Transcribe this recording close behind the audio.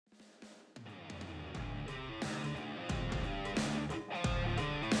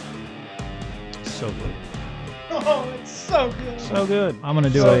so good. Oh, it's so good. So good. I'm gonna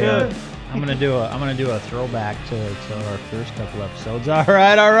do So a. good. I'm gonna do a throwback to our first couple episodes. All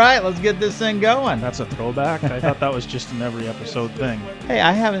right. Let's get this thing going. That's a throwback. I thought that was just an every episode thing. Hey,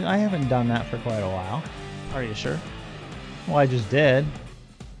 I haven't done that for quite a while. Are you sure? Well, I just did.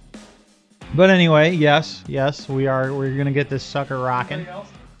 But anyway, yes, we're gonna get this sucker rocking. Anybody else?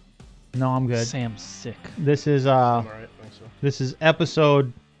 No, I'm good. Sam's sick. This is All right, thanks. So. This is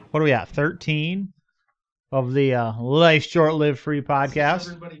episode, what are we at, 13 of the Life Short-Lived Free podcast.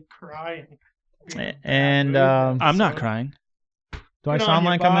 Everybody crying. And I'm not crying. do I Put on sound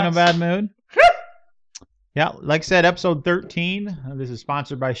your like I'm in a box. bad mood? Yeah, like I said, episode 13. This is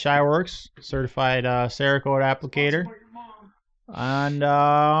sponsored by Shyworks, certified Cerakote applicator. Support your mom.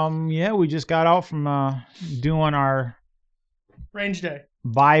 And yeah, we just got out from doing our Range day.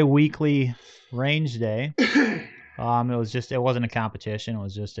 bi-weekly range day. It wasn't a competition. It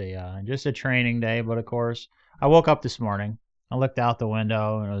was just a training day. But of course, I woke up this morning. I looked out the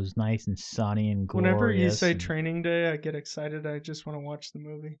window and it was nice and sunny and glorious. Whenever you say and training day, I get excited. I just want to watch the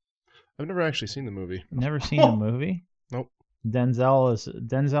movie. I've never actually seen the movie. Never seen the movie. Nope.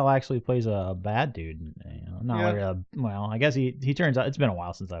 Denzel actually plays a bad dude. You know, not Yeah. like a, well, I guess he turns out, it's been a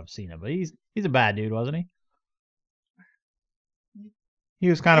while since I've seen it, but he's a bad dude, wasn't he? He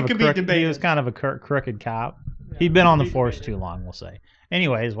was kind It of could be he was debated. kind of a crooked cop. Yeah, He'd been on the be force debated. too long, we'll say.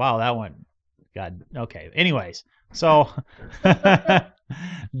 Anyways, wow, that went. God, okay. Anyways, so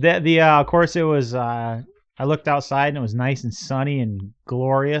of course it was. I looked outside and it was nice and sunny and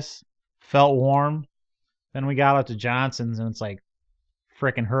glorious. Felt warm. Then we got out to Johnson's and it's like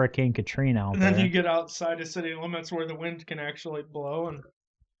frickin' Hurricane Katrina out And then there. you get outside of city limits where the wind can actually blow, and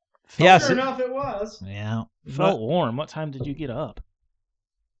Yes. sure enough, it was. Yeah. Felt warm. What time did you get up?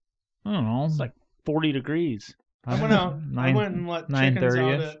 I don't know. It's like 40 degrees. I went out. I went and let chickens out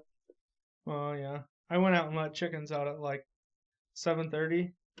 9:30-ish. at. Well, yeah, I went out and let chickens out at like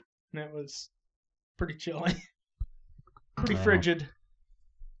 7:30, and it was pretty chilly, pretty Wow. frigid.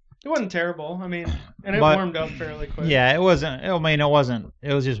 It wasn't terrible. I mean, and it But- warmed up fairly quick. Yeah, it wasn't. I mean, it wasn't.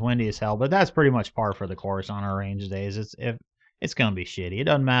 It was just windy as hell. But that's pretty much par for the course on our range days. It's gonna be shitty. It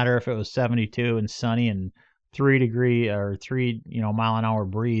doesn't matter if it was 72 and sunny and 3 mile an hour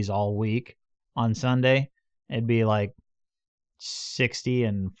breeze all week on Sunday. It'd be like 60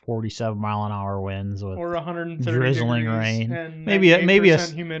 and 47 mile an hour winds with Or 130 drizzling degrees rain. and maybe a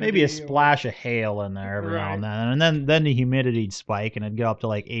 98% humidity maybe a or- splash of hail in there every now and Right. then, and then the humidity'd spike and it'd go up to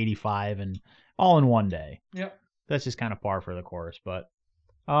like 85 and all in one day. Yep. That's just kind of par for the course. But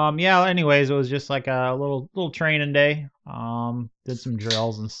yeah. Anyways, it was just like a little training day. Did some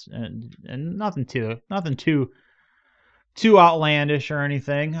drills and nothing too outlandish or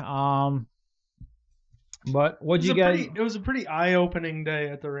anything. But what'd you guys? It was a pretty eye-opening day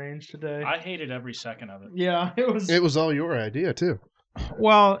at the range today. I hated every second of it. Yeah, it was. It was all your idea too.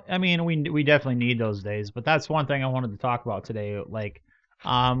 Well, I mean, we definitely need those days, but that's one thing I wanted to talk about today. Like,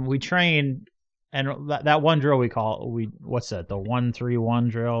 we trained, and that one drill what's that? The 1-3-1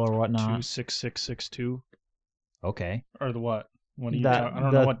 drill or whatnot? 2-6-6-6-2 Okay, or the what? What are you? That- I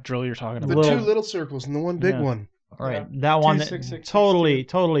don't know what drill you're talking The about. Little- two little circles and the one big Yeah. one. all right, Yeah. that one 2, that 6, 6, 6,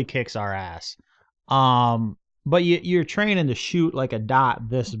 totally kicks our ass. But you're training to shoot like a dot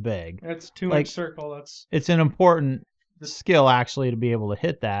this big. It's 2-inch like- circle. That's It's an important skill actually to be able to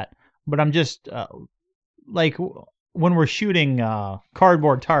hit that. But I'm just when we're shooting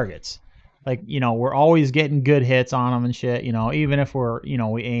cardboard targets, like, you know, we're always getting good hits on them and shit. You know, even if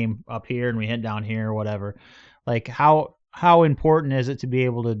we aim up here and we hit down here or whatever. Like how important is it to be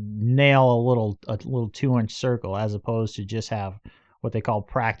able to nail a little 2-inch circle as opposed to just have what they call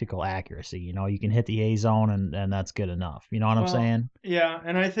practical accuracy? You know, you can hit the A zone and that's good enough. You know what I'm Well, saying? yeah,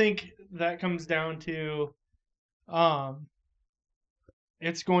 and I think that comes down to,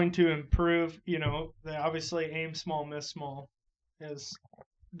 it's going to improve. You know, they obviously aim small, miss small, is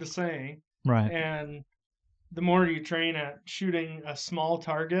the saying, Right. and the more you train at shooting a small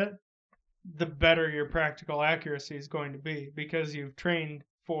target, the better your practical accuracy is going to be, because you've trained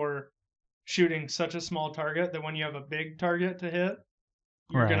for shooting such a small target that when you have a big target to hit,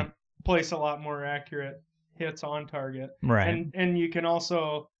 you're Right. going to place a lot more accurate hits on target. Right. And you can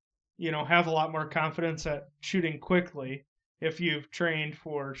also, you know, have a lot more confidence at shooting quickly if you've trained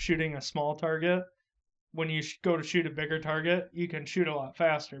for shooting a small target. When you go to shoot a bigger target, you can shoot a lot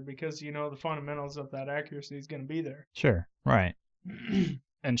faster because you know the fundamentals of that accuracy is going to be there. Sure. Right.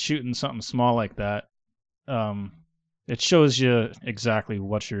 And shooting something small like that, it shows you exactly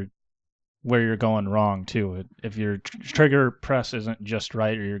where you're going wrong too. If your trigger press isn't just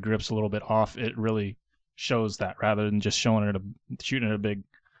right or your grip's a little bit off, it really shows that rather than just shooting at a big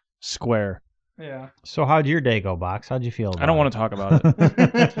square. Yeah. So how'd your day go, Box? How'd you feel about I don't it? want to talk about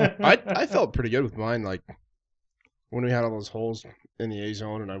it. I felt pretty good with mine. Like when we had all those holes in the A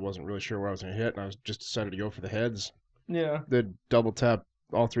zone, and I wasn't really sure where I was going to hit, and I was just decided to go for the heads. Yeah. They double tap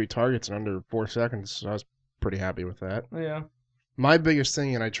all 3 targets in under 4 seconds. So I was pretty happy with that. Yeah. My biggest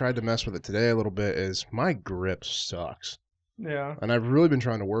thing, and I tried to mess with it today a little bit, is my grip sucks. Yeah. And I've really been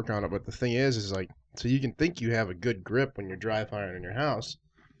trying to work on it. But the thing is like, so you can think you have a good grip when you're dry firing in your house.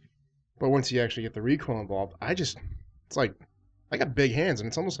 But once you actually get the recoil involved, it's like, I got big hands, and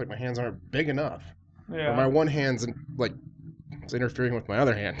it's almost like my hands aren't big enough. Yeah. Or my one hand's like, it's interfering with my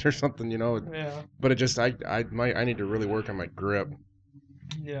other hand or something, Yeah. But it just, I need to really work on my grip.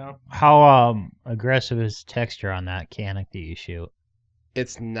 Yeah. How aggressive is the texture on that Canik that you shoot?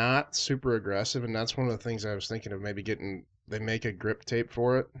 It's not super aggressive, and that's one of the things I was thinking of maybe getting. They make a grip tape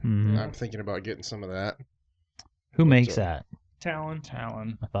for it. Mhm. I'm thinking about getting some of that. Who makes So- that? Talon.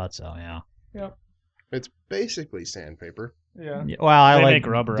 Talon. I thought so. Yeah. It's basically sandpaper. Yeah. Yeah, well, I They like make the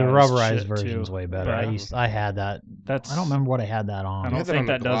rubberized rubberized shit, version's too. way better. But- I had that. That's. I don't remember what I had that I on. don't had that think on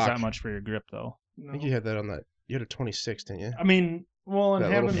the that does that Glock. much for your grip though. I No. think you had that on that. You had a 26, didn't you? I mean, well, and That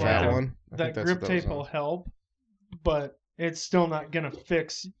little having fat like one. I think that that's grip what that was tape on. will help, but it's still not gonna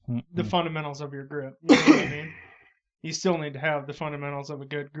fix the Mm-mm. fundamentals of your grip. You know what I mean? You still need to have the fundamentals of a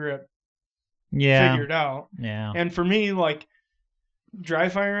good grip Yeah. figured out. Yeah. And for me, like dry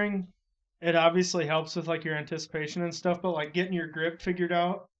firing, it obviously helps with like your anticipation and stuff, but like getting your grip figured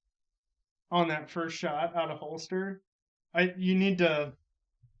out on that first shot out of holster, you need to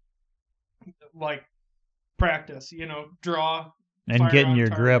like practice, draw, And fire getting on your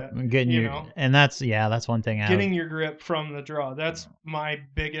grip, target, getting you your, know. and that's one thing. getting your grip from the draw. That's my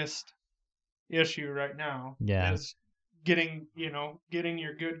biggest issue right now. Yeah. Is getting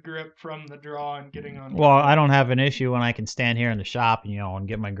your good grip from the draw and getting on. Well, target. I don't have an issue when I can stand here in the shop, and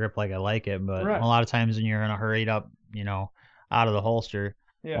get my grip like I like it. But Right. a lot of times when you're in a hurried up, out of the holster.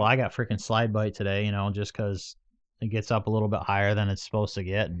 Yeah. Well, I got freaking slide bite today, just because it gets up a little bit higher than it's supposed to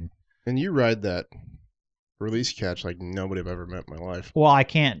get. And you ride that release catch like nobody I've ever met in my life. Well, I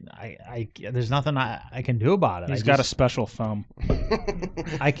can't. There's nothing I can do about it. He's I got a just- special thumb.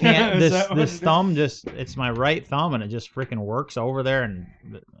 I can't. Is This that what this it is? thumb it's my right thumb, and it just freaking works over there, and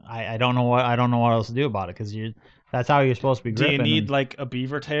I don't know what else to do about it because that's how you're supposed to be Do gripping. you need and- like a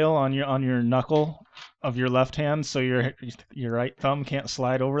beaver tail on your knuckle of your left hand so your right thumb can't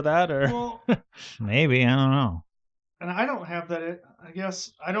slide over that, or Well, maybe I don't know. and I don't have that. I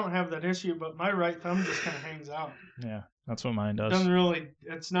guess I don't have that issue, but my right thumb just kind of hangs out. yeah, that's what mine does. Doesn't really.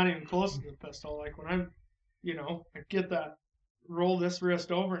 It's not even close to the pistol. Like when I'm, I get that, roll this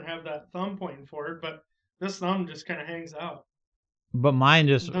wrist over and have that thumb pointing forward, but this thumb just kind of hangs out. But mine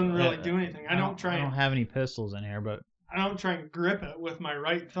just It doesn't really do anything. I don't try I don't and have any pistols in here, but I don't try and grip it with my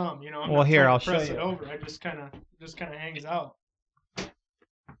right thumb. I'm Well, not here, trying to I'll show press you. it over. I just kind of hangs out.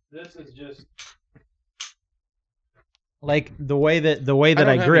 this is just like the way that I don't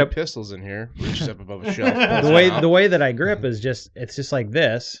I have grip. any pistols in here. Reach up above a shelf. The way that I grip is it's just like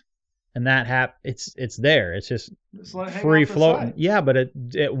this, and that it's there. It's just Just let it hang free off the floating. side. Yeah, but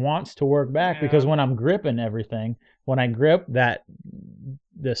it wants to work back because Yeah. when I'm gripping everything, when I grip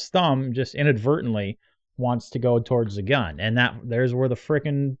this thumb just inadvertently wants to go towards the gun, and there's where the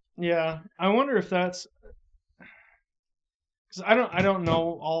frickin' Yeah, I wonder if that's because I don't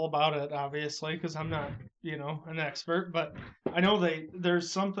know all about it, obviously, because I'm not an expert, but I know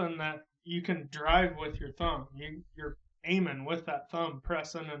there's something that you can drive with your thumb. You're aiming with that thumb,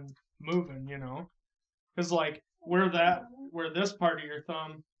 pressing and moving, because like where this part of your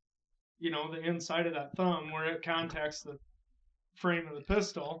thumb, the inside of that thumb where it contacts the frame of the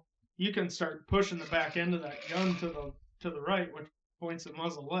pistol, you can start pushing the back end of that gun to the right, which points the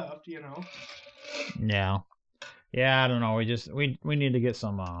muzzle left, Yeah, I don't know. We need to get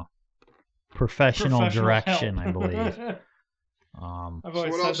some professional direction, help. I believe. I've So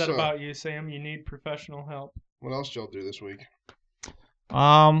always what said else, that about you, Sam. You need professional help. What else did y'all do this week?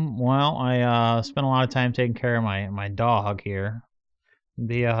 Well, I spent a lot of time taking care of my dog here.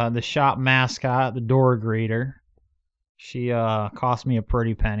 The shop mascot, the door greeter. She cost me a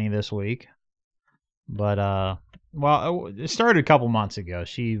pretty penny this week. But well, it started a couple months ago.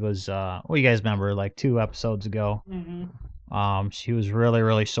 She was you guys remember like 2 episodes ago. Mm-hmm. She was really,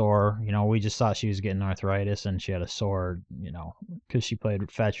 really sore. We just thought she was getting arthritis, and she had a sore, because she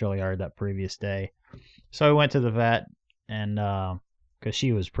played fetch really hard that previous day. So I went to the vet, and because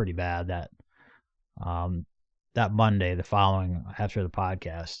she was pretty bad that Monday, the following after the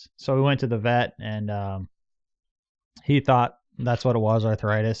podcast. So we went to the vet, and he thought that's what it was,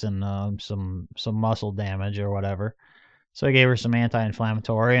 arthritis and some muscle damage or whatever. So I gave her some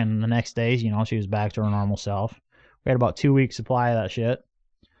anti-inflammatory, and the next day, she was back to her normal self. We had about 2 weeks supply of that shit,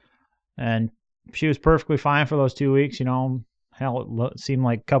 and she was perfectly fine for those 2 weeks. Hell, it seemed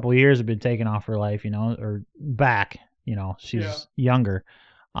like a couple of years had been taken off her life, or back. She's younger.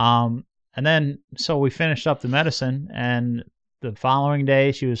 And then so we finished up the medicine, and the following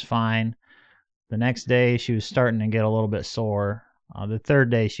day she was fine. The next day she was starting to get a little bit sore. The third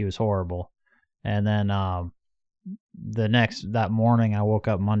day she was horrible, and then that morning I woke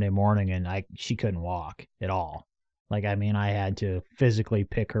up Monday morning and she couldn't walk at all. Like, I mean, I had to physically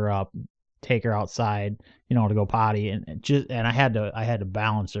pick her up, take her outside, to go potty, and I had to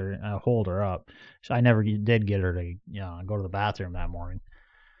balance her and hold her up. So I never did get her to go to the bathroom that morning.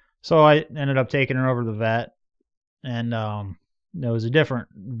 So I ended up taking her over to the vet, and there was a different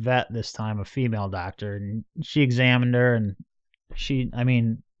vet this time, a female doctor, and she examined her, and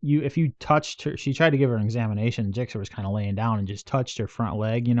if you touched her, she tried to give her an examination. Jixer was kind of laying down and just touched her front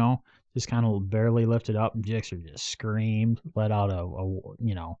leg, just kind of barely lifted up, and Jixer just screamed, let out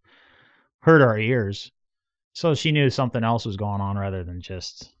hurt our ears. So she knew something else was going on rather than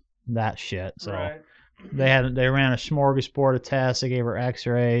just that shit. So Right. they ran a smorgasbord of tests. They gave her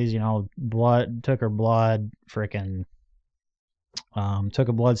X-rays, took her blood, took a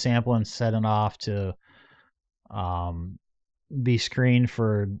blood sample and sent it off to be screened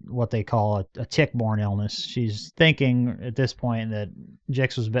for what they call a tick-borne illness. She's thinking at this point that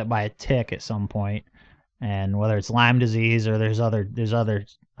Jix was bit by a tick at some point, and whether it's Lyme disease or there's other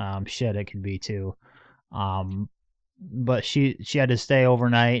shit it could be too. But she had to stay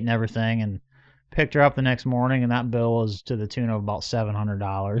overnight and everything, and picked her up the next morning, and that bill was to the tune of about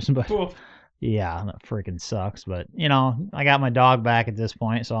 $700. But Oof. yeah, that freaking sucks. But I got my dog back at this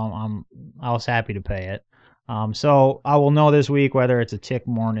point, so I was happy to pay it. So I will know this week whether it's a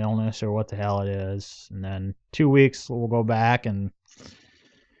tick-borne illness or what the hell it is, and then 2 weeks we'll go back and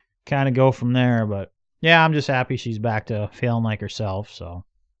kind of go from there. But yeah, I'm just happy she's back to feeling like herself. So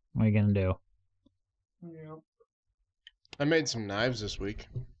what are you gonna do? Yeah. I made some knives this week.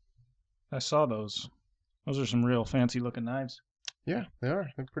 I saw those. Those are some real fancy looking knives. Yeah, they are.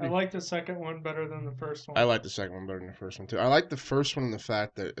 They're pretty. I like the second one better than the first one. I like the second one better than the first one too. I like the first one in the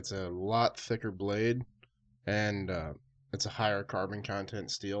fact that it's a lot thicker blade, and it's a higher carbon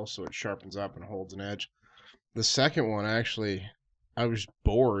content steel, so it sharpens up and holds an edge. The second one, actually, I was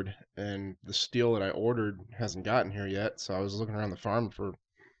bored, and the steel that I ordered hasn't gotten here yet, so I was looking around the farm for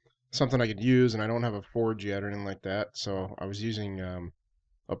something I could use, and I don't have a forge yet or anything like that, so I was using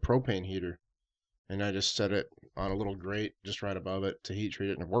a propane heater, and I just set it on a little grate just right above it to heat treat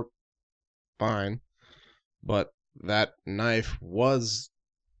it, and it worked fine. But that knife was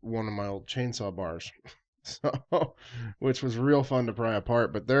one of my old chainsaw bars, so which was real fun to pry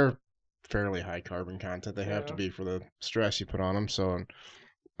apart. But they're fairly high carbon content. They have to Yeah. be for the stress you put on them. So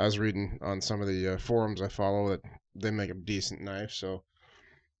I was reading on some of the forums I follow that they make a decent knife. So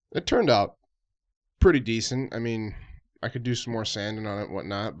it turned out pretty decent. I mean, I could do some more sanding on it and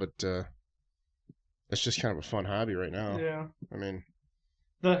whatnot, but it's just kind of a fun hobby right now. Yeah. I mean,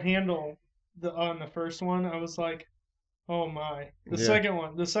 The handle on the first one, I was like, oh my. The Yeah.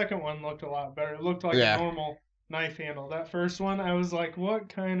 second one looked a lot better. It looked like Yeah. a normal knife handle. That first one, I was like, what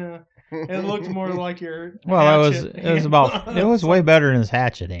kind of? It looked more like your. Well, hatchet it was way better than his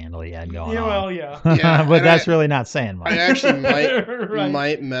hatchet handle he had going Yeah, on. well, yeah. Yeah, But and that's I- really not saying much. I actually Right.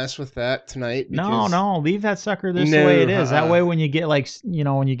 might mess with that tonight. No, Because leave that sucker the No, way it is. That uh-uh. way, when you get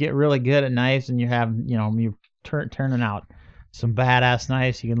when you get really good at knives and you have, you're turning out some badass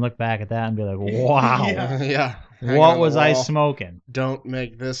knives, you can look back at that and be like, wow, Yeah. Yeah. hanging what on the was I wall. smoking? Don't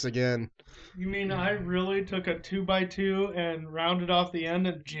make this again. You mean I really took a 2x2 and rounded off the end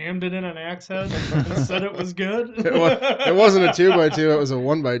and jammed it in an axe head and said it was good? It wasn't a 2x2. It was a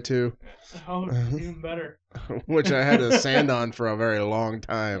 1x2, Oh, even better. which I had to sand on for a very long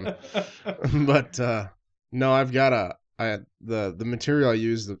time. But no, I've got the material I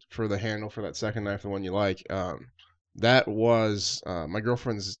used for the handle for that second knife, the one you like. That was my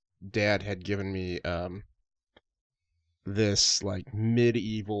girlfriend's dad had given me this like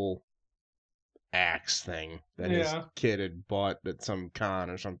medieval axe thing that his Yeah. kid had bought at some con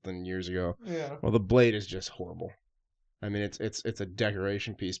or something years ago. Yeah. Well, the blade is just horrible. I mean, it's a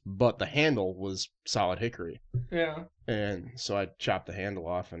decoration piece, but the handle was solid hickory, Yeah. and so I chopped the handle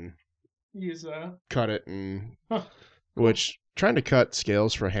off and Use that. cut it, and Huh. which trying to cut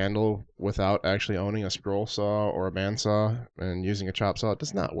scales for a handle without actually owning a scroll saw or a bandsaw and using a chop saw, it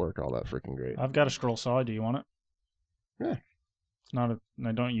does not work all that freaking great. I've got a scroll saw. Do you want it? Yeah. It's not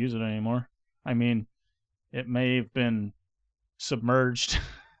I don't use it anymore. I mean, it may have been submerged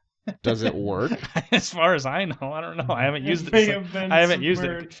Does it work? As far as I know, I don't know. I haven't used it. may so- have been I haven't used it.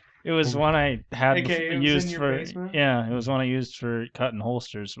 submerged. It was one I had AKA it was used in your for. basement? Yeah, it was one I used for cutting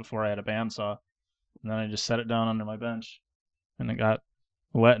holsters before I had a bandsaw, and then I just set it down under my bench, and it got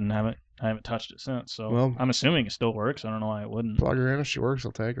wet, and I haven't touched it since. So Well- I'm assuming it still works. I don't know why it wouldn't. Plug her in. If she works,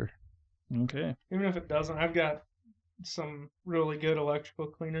 I'll take her. Okay. Even if it doesn't, I've got some really good electrical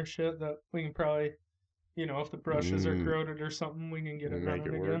cleaner shit that we can probably, if the brushes are corroded or something, we can get it Make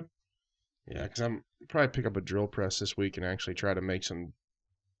running it work. again. Yeah, because I'm probably pick up a drill press this week and actually try to make some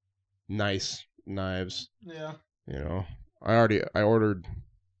nice knives. Yeah. I ordered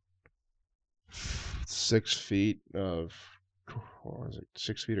 6 feet of, what was it?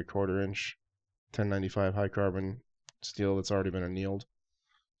 6 feet 1/4 inch, 1095 high carbon steel that's already been annealed.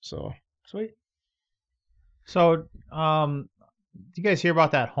 So Sweet. So, did you guys hear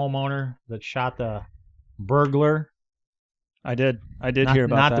about that homeowner that shot the burglar? I did Not, hear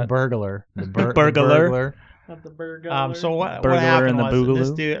about not that. the burglar. The Burglar? burglar. Not the burger. So what Burglar happened in the was this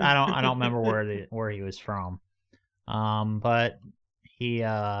Boogaloo? dude? I don't remember where he was from. But he he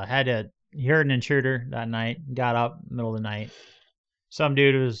heard an intruder that night. Got up middle of the night. Some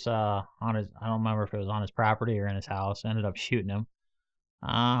dude was on his. I don't remember if it was on his property or in his house. Ended up shooting him.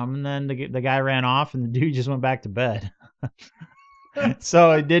 And then the guy ran off, and the dude just went back to bed.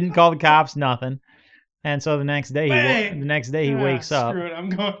 So he didn't call the cops, nothing. And so the next day he wakes up. Screw it, I'm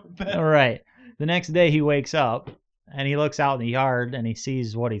going to bed. All right. The next day he wakes up and he looks out in the yard and he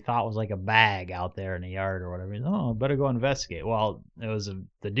sees what he thought was like a bag out there in the yard or whatever. He's, better go investigate. Well, it was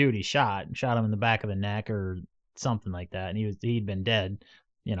the dude he shot him in the back of the neck or something like that, and he'd been dead,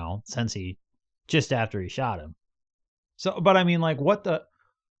 since just after he shot him. So, but I mean, like, what the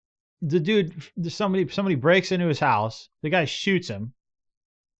dude? Somebody breaks into his house. The guy shoots him.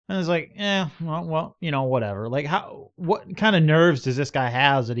 And it's like, well, whatever. Like, what kind of nerves does this guy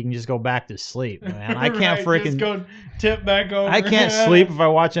have that he can just go back to sleep, man? I can't Right, just go tip back over. I can't sleep if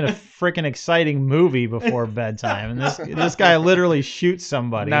I'm watching a freaking exciting movie before bedtime. And this guy literally shoots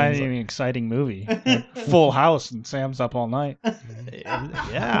somebody. Not And it's even an exciting movie. Like, Full House, and Sam's up all night.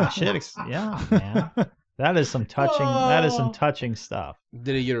 yeah, shit. Yeah, man. That is some touching stuff.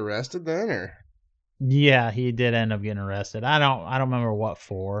 did he get arrested then, or? Yeah, he did end up getting arrested. I don't remember what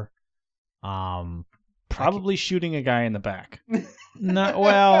for. Probably shooting a guy in the back. No,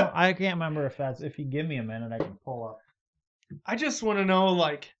 well, I can't remember if you give me a minute, I can pull up. I just want to know,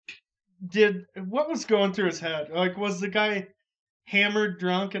 like, what was going through his head? Like, was the guy hammered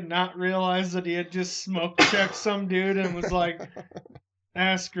drunk and not realize that he had just smoke checked some dude and was like,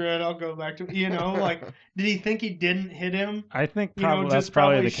 screw it, I'll go back to, like, did he think he didn't hit him? I think You know, that's just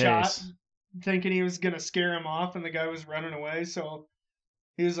probably probably the shot. case. Thinking he was going to scare him off and the guy was running away, so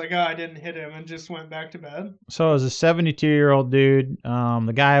he was like, I didn't hit him, and just went back to bed. So it was a 72-year-old dude.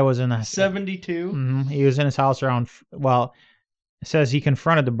 The guy was in the 72? Mhm. He was in his house around. Well, it says he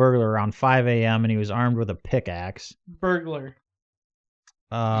confronted the burglar around 5 a.m. and he was armed with a pickaxe. Burglar.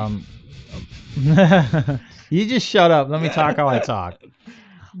 You just shut up. Let me talk how I talk.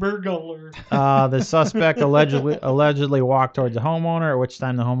 Burglar. The suspect allegedly walked towards the homeowner, at which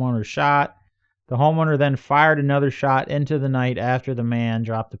time the homeowner shot. The homeowner then fired another shot into the night after the man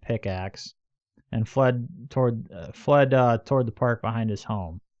dropped the pickaxe and fled toward the park behind his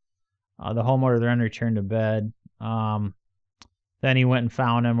home. The homeowner then returned to bed. Then he went and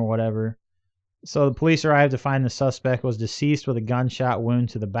found him or whatever. So the police arrived to find the suspect was deceased with a gunshot wound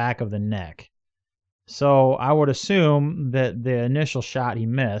to the back of the neck. So I would assume that the initial shot he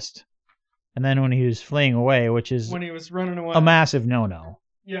missed, and then when he was fleeing away, which is When he was running away. a massive no-no.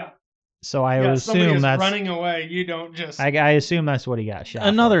 Yeah. So I would Yeah, somebody assume is that's running away. You don't just. I assume that's what he got shot.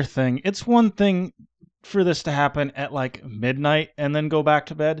 Another for. thing, it's one thing for this to happen at like midnight and then go back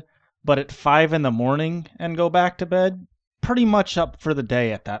to bed, but at 5 a.m. and go back to bed, pretty much up for the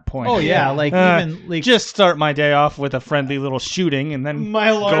day at that point. Oh yeah, Yeah. like even like Just start my day off with a friendly little shooting and then My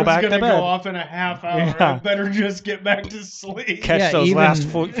alarm's back to gonna bed. go off in a half hour. Yeah. I better just get back to sleep. catch Yeah, those even- last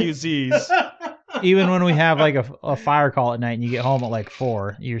few Z's. even when we have like a fire call at night and you get home at like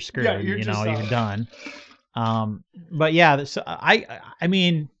 4, you're screwed. Yeah, you're just you're out. done. But yeah, I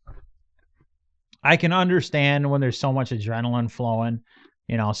mean, I can understand when there's so much adrenaline flowing.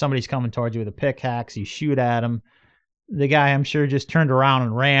 Somebody's coming towards you with a pickaxe, you shoot at him. The guy, I'm sure, just turned around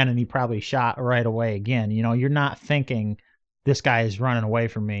and ran, and he probably shot right away again. You're not thinking this guy is running away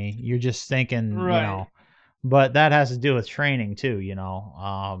from me. You're just thinking, Right. But that has to do with training too. You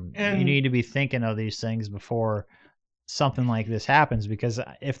And- need to be thinking of these things before something like this happens, because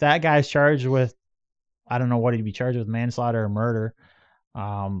if that guy's charged with, I don't know what he'd be charged with, manslaughter or murder.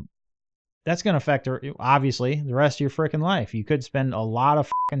 that's going to affect, obviously, the rest of your freaking life. You could spend a lot of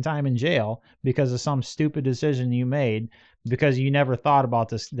fucking time in jail because of some stupid decision you made because you never thought about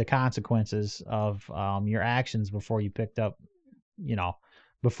the consequences of your actions before you picked up,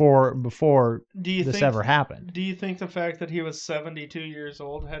 before Do you this think ever happened. Do you think the fact that he was 72 years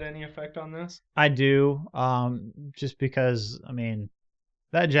old had any effect on this? I do, just because,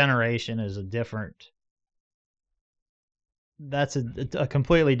 that generation is that's a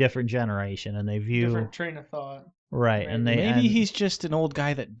completely different generation, and they view Different train of thought. right, and Maybe. they Maybe he's just an old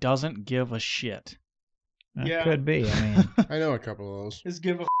guy that doesn't give a shit. that Yeah. could be. I know a couple of those. His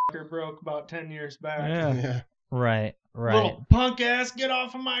give a fucker broke about 10 years back. Yeah. Yeah. right. Little punk ass, get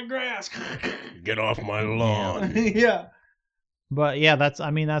off of my grass. Get off my lawn. Yeah. But yeah, that's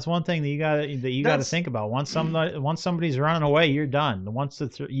one thing that you got to That's- think about. Once somebody's running away, you're done. Once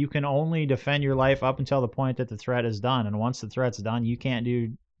you can only defend your life up until the point that the threat is done, and once the threat's done, you can't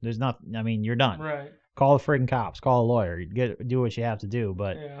do. There's nothing. You're done. Right. Call the friggin' cops. Call a lawyer. Do what you have to do.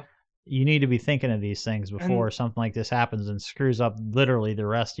 But Yeah. you need to be thinking of these things before something like this happens and screws up literally the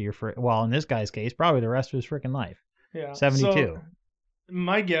rest of your well, in this guy's case, probably the rest of his freaking life. Yeah. 72. So,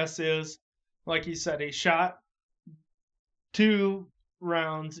 my guess is, like you said, he shot 2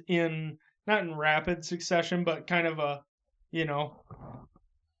 rounds not in rapid succession, but kind of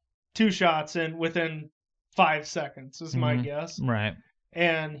 2 shots in within 5 seconds is my Mhm. guess. Right.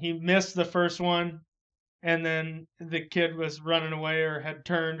 And he missed the first one, and then the kid was running away or had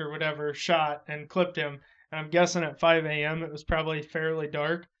turned or whatever, shot and clipped him. And I'm guessing at 5 a.m. it was probably fairly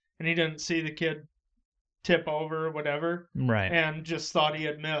dark, and he didn't see the kid tip over or whatever, Right. and just thought he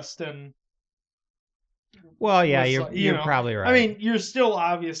had missed. And Well, yeah, was you're like, you're probably right. I mean, you're still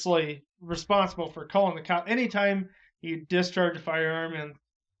obviously responsible for calling the cop. Anytime you discharge a firearm in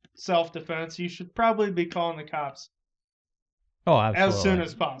self-defense, you should probably be calling the cops oh, absolutely. as soon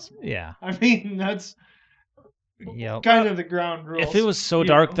as possible. Yeah. I mean, that's Yep. kind of the ground rules. If it was so you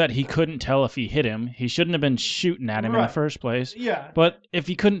dark know. that he couldn't tell if he hit him, he shouldn't have been shooting at him in the Right. first place. Yeah. But if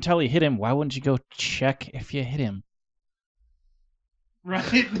you couldn't tell he hit him, why wouldn't you go check if you hit him? Right.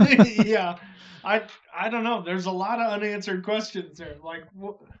 Yeah. I don't know. There's a lot of unanswered questions there. Like,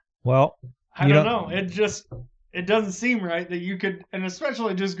 Well, I You don't don't- know. It doesn't seem right that you could, and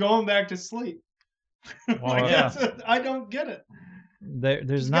especially just going back to sleep. Well, yeah. I don't get it. there's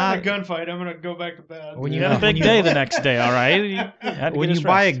Just not got in a gunfight. I'm gonna go back to bed. When You you had a when big you- day the next day, all right? You had to when get you his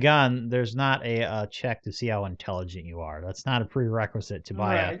buy a rest. gun, there's not a check to see how intelligent you are. That's not a prerequisite to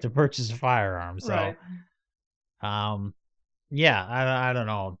Right. to purchase a firearm. So, Right. yeah, I don't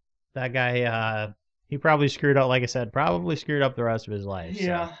know. That guy, he probably screwed up. Like I said, probably screwed up the rest of his life. so.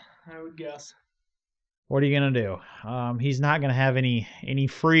 Yeah, I would guess. What are you gonna do? He's not gonna have any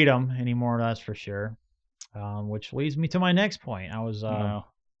freedom anymore. That's for sure. Which leads me to my next point. I was Wow.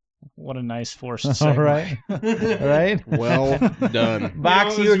 What a nice forced all segue. right, right. Well done.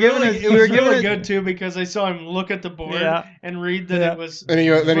 Box, it you were was giving really, it. it You were was giving really it. good too because I saw him look at the board Yeah. and read that Yeah. it was Then he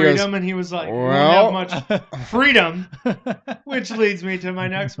goes, freedom, and he was like, "We well." don't have much freedom," which leads me to my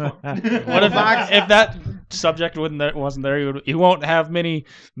next point. What if if that subject wasn't there? He won't have many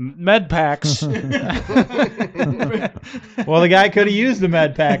med packs. Well, the guy could have used the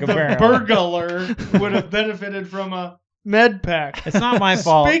med pack. the Apparently, burglar would have benefited from a med pack. it's not my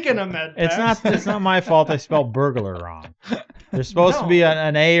fault. Speaking of med packs, It's not my fault. I spelled burglar wrong. There's supposed to No. be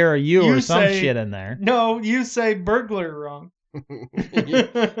an A or a U or You some say- shit in there. No, you say burglar wrong. you,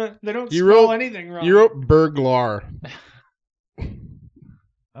 They don't You spell wrote- anything wrong. you wrote burglar.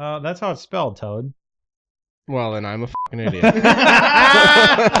 That's how it's spelled, Toad. Well, then I'm a fucking idiot.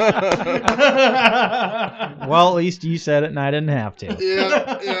 Well, at least you said it, and I didn't have to.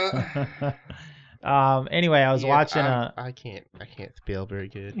 yeah. Anyway, I was watching I can't spell very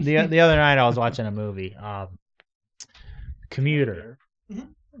good. the other night. I was watching a movie, Commuter,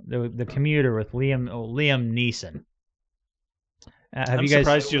 the Commuter with Liam Neeson. Have I'm you guys?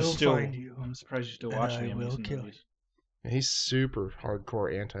 surprised you're I will still. find you. I'm surprised you're still And watching I him. will kill you. He's super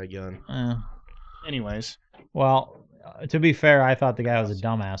hardcore anti-gun. Anyways, Well, to be fair, I thought the guy was a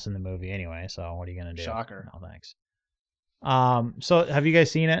dumbass in the movie anyway. So what are you gonna do? Shocker. No thanks. So have you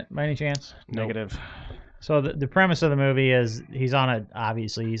guys seen it by any chance? Nope. negative. So the premise of the movie is he's on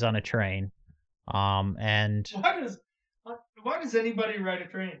a train, and Why does anybody ride a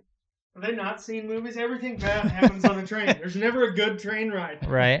train? Have they not seen movies? Everything bad happens on a train. There's never a good train ride.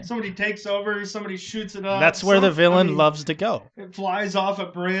 right. Somebody takes over, somebody shoots it up. That's where the I villain mean, loves to go. It flies off a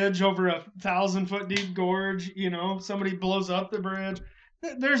bridge over a 1,000-foot deep gorge. Somebody blows up the bridge.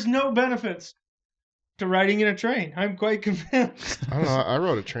 There's no benefits to riding in a train. I'm quite convinced. I don't know. I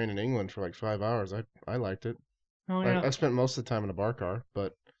rode a train in England for like 5 hours. I liked it. Oh yeah. I spent most of the time in a bar car,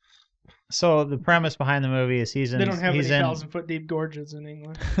 but So the premise behind the movie is he's in. They don't have he's any in. 1,000-foot deep gorges in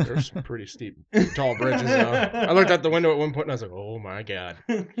England. There's some pretty steep, tall bridges. I looked out the window at one point and I was like, "Oh my god!"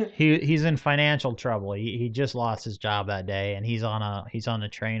 He's in financial trouble. He just lost his job that day, and he's on the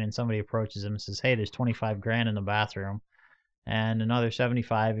train, and somebody approaches him and says, "Hey, there's 25 grand in the bathroom, and another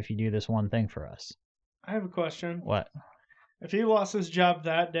 75 if you do this one thing for us." I have a question. What? If he lost his job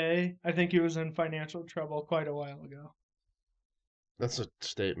that day, I think he was in financial trouble quite a while ago. That's a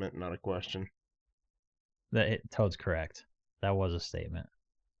statement, not a question. Toad's correct. That was a statement.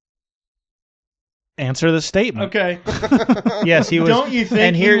 Answer the statement. Okay. Yes, he was. Don't you think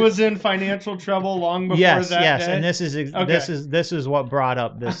and he here- was in financial trouble long before Yes, that yes, day? and this is what brought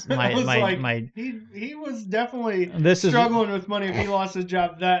up this I was like, my he was definitely this is struggling with money if he lost his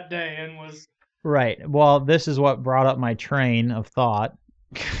job that day and was. right. Well, this is what brought up my train of thought.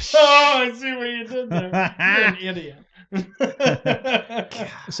 Oh, I see what you did there. You're an idiot.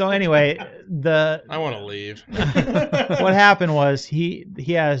 So anyway, I want to leave. what happened was he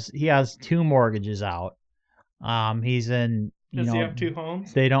has 2 mortgages out. He's in. Does he have 2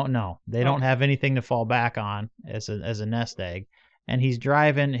 homes? They don't know. They don't Okay. have anything to fall back on as a nest egg. And he's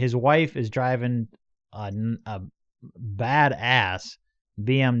driving. His wife is driving a badass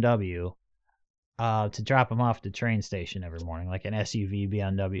BMW to drop him off at the train station every morning, like an SUV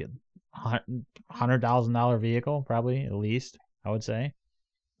BMW, $100,000 vehicle, probably at least. I would say,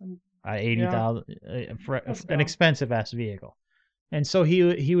 80,000 for That's an dumb. expensive ass vehicle. And so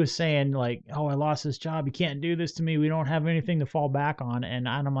he was saying like, "Oh, I lost this job. You can't do this to me. We don't have anything to fall back on." And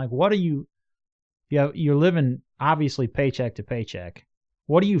I'm like, "What are you? You're living obviously paycheck to paycheck.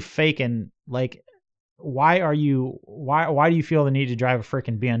 What are you faking? Like, why do you feel the need to drive a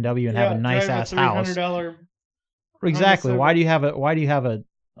freaking BMW and have a nice ass house? $300. Exactly. Honda Why do you have a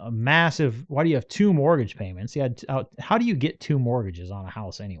massive? Why do you have 2 mortgage payments? Yeah. How do you get 2 mortgages on a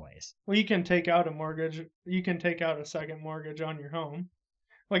house, anyways? Well, you can take out a mortgage. You can take out a second mortgage on your home.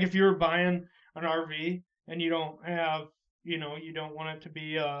 Like if you're buying an RV and you don't have, you don't want it to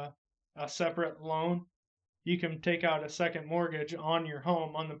be a separate loan, you can take out a second mortgage on your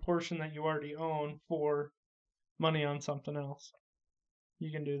home on the portion that you already own for money on something else.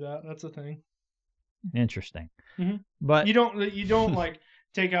 You can do that. That's a thing. Interesting. Mhm. But You don't like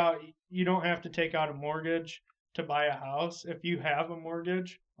take out. You don't have to take out a mortgage to buy a house. If you have a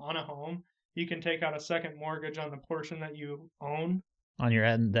mortgage on a home, you can take out a second mortgage on the portion that you own. on your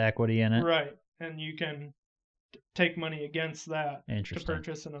end, the equity in it. Right. And you can take money against that to Interesting.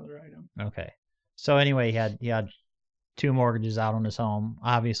 purchase another item. Okay. So anyway, he had 2 mortgages out on his home.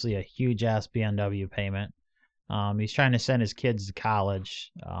 Obviously, a huge ass BMW payment. He's trying to send his kids to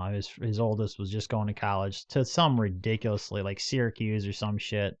college. His oldest was just going to college to some ridiculously like Syracuse or some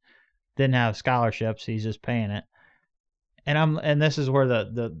shit. Didn't have scholarships. He's just paying it. And this is where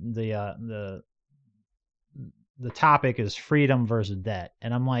the topic is freedom versus debt.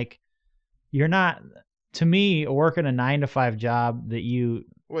 And I'm like, you're not. To me, working a 9-to-5 job that you.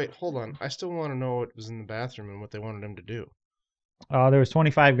 Wait, hold on. I still want to know what was in the bathroom and what they wanted him to do. There was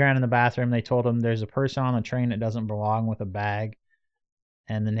 25 grand in the bathroom. They told him there's a person on the train that doesn't belong with a bag,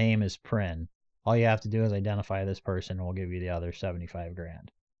 and the name is Prin. All you have to do is identify this person, and we'll give you the other 75 grand.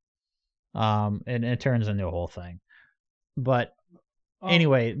 And it turns into a whole thing. But Oh,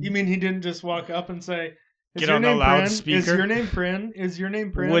 anyway, You mean he didn't just walk up and say, "Is Get your on the name Prin? loudspeaker. Is your name Prin? Is your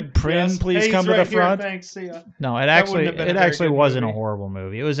name Prin? Would Prin Yes. please Hey, come he's to right the here. front?" Thanks. See ya." no, That wouldn't have been a very good wasn't a movie. horrible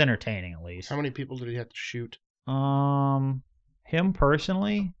movie. It was entertaining at least. How many people did he have to shoot? Him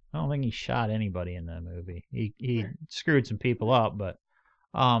personally, I don't think he shot anybody in that movie. He screwed some people up, but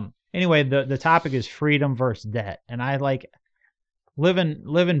anyway, the topic is freedom versus debt, and I like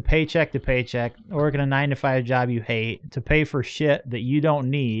living paycheck to paycheck, working a 9-to-5 job you hate to pay for shit that you don't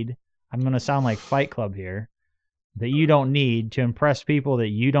need. I'm gonna sound like Fight Club here. That you don't need to impress people that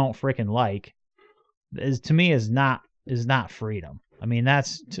you don't freaking like to me is not freedom. I mean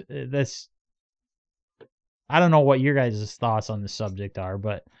that's I don't know what your guys' thoughts on this subject are,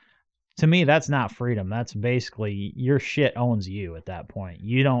 but to me that's not freedom. That's basically your shit owns you at that point.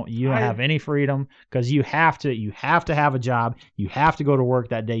 You don't have any freedom because you have to have a job. You have to go to work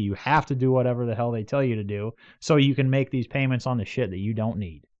that day. You have to do whatever the hell they tell you to do so you can make these payments on the shit that you don't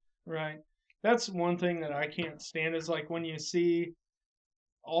need. Right. That's one thing that I can't stand is like when you see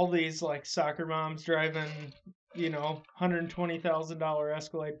all these like soccer moms driving, $120,000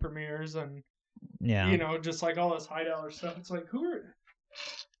 Escalade Premiers and Yeah. just like all this high dollar stuff. It's like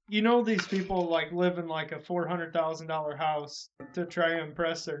these people like live in like a $400,000 house to try and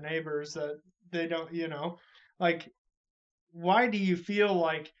impress their neighbors that they don't, like why do you feel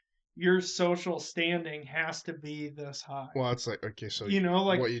like your social standing has to be this high. Well, it's like, okay, so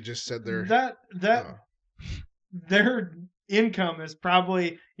like what you just said there. that uh, their income is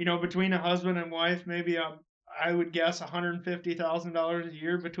probably, between a husband and wife, maybe I would guess $150,000 a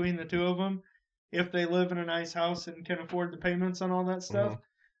year between the two of them, if they live in a nice house and can afford the payments on all that stuff.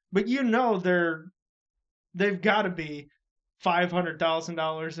 But they've got to be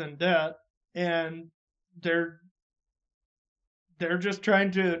 $500,000 in debt, and they're just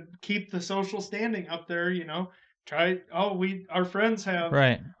trying to keep the social standing up there. Our friends have,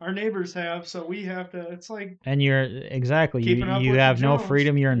 Right. our neighbors have, so we have to. It's like, And you're exactly Keeping up you with the have no Jones,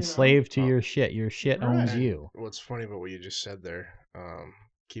 freedom. You're enslaved to Oh. your shit. Your shit owns Right. you. What's funny about what you just said there,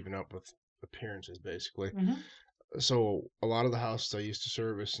 keeping up with appearances, basically. Mhm. So a lot of the houses I used to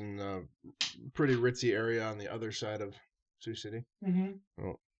service in a pretty ritzy area on the other side of Sioux City. Mhm. I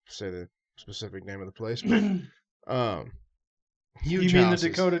won't say the specific name of the place, but huge You mean houses. the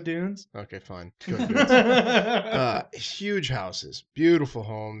Dakota Dunes? Okay, fine. Dakota Dunes. Huge houses, beautiful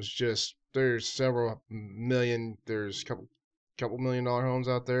homes. Just there's several million. There's a couple $1 million homes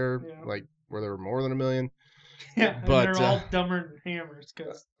out there, Yeah. like where there were more than $1 million. Yeah, But, and they're all dumber than hammers.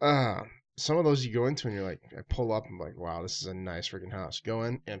 Cause Some of those you go into and you're like, I pull up and I'm like, wow, this is a nice freaking house. Go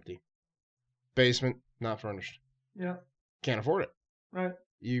in, empty. Basement, not furnished. yeah, Can't afford it. right.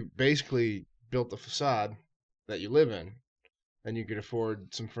 You basically built a facade that you live in, and you could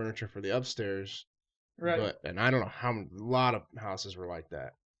afford some furniture for the upstairs. Right. And I don't know how a lot of houses were like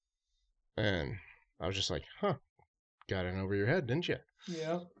that. And I was just like, huh, got in over your head, didn't you?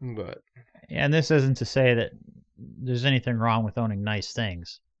 Yeah. But And this isn't to say that there's anything wrong with owning nice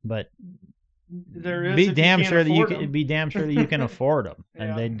things, but There is. be if you damn can't sure that you afford can them. be damn sure that you can afford them, and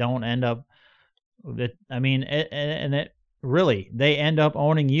Yeah. they don't end up. I mean, it really they end up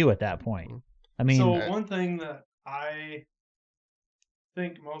owning you at that point. I mean, So one thing that I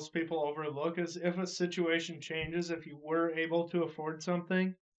think most people overlook is if a situation changes, if you were able to afford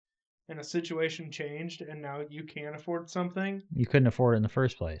something and a situation changed and now you can't afford something, you couldn't afford it in the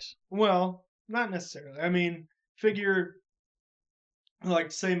first place. well, not necessarily. I mean, figure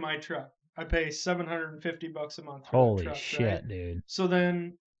like say my truck. I pay $750 a month for Holy the truck, shit, right? dude! So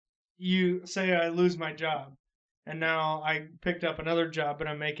then you say I lose my job and now I picked up another job but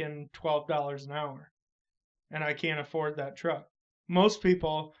I'm making $12 an hour and I can't afford that truck. Most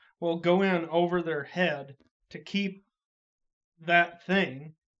people will go in over their head to keep that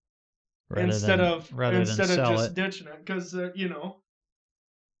thing instead of sell just it. ditching it because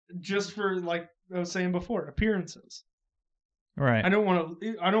just for, like I was saying before, appearances. Right. I don't want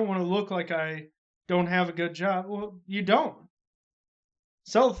to look like I don't have a good job. Well, you don't.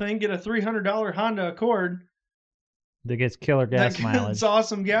 Sell the thing, get a $300 Honda Accord That gets killer gas that mileage. gets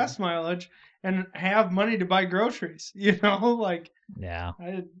awesome gas mileage, and have money to buy groceries. Like Yeah.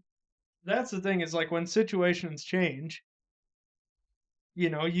 that's the thing is like when situations change,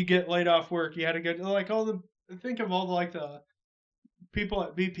 you get laid off work. You had to go like think of all the people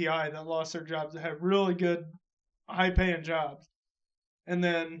at BPI that lost their jobs that had really good, high paying jobs, and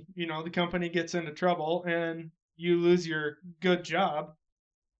then the company gets into trouble and you lose your good job.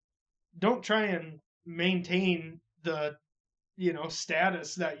 Don't try and maintain the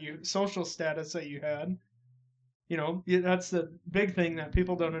social status that you had. That's the big thing that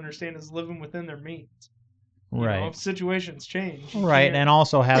people don't understand is living within their means. Right. If situations change, you Right, can't- and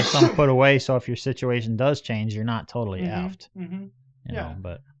also have some put away so if your situation does change, you're not totally effed. Mhm. You Yeah. know,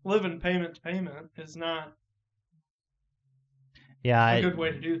 but Living payment to payment is not yeah, a good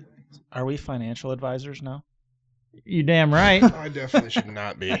way to do things. Are we financial advisors now? you damn right. I definitely should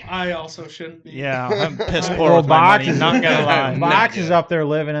not be. I also shouldn't be. Yeah, I'm piss Well, poor with my Box money. is Not gonna lie. Box is good. up there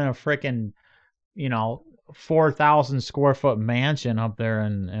living in a freaking, 4,000 square foot mansion up there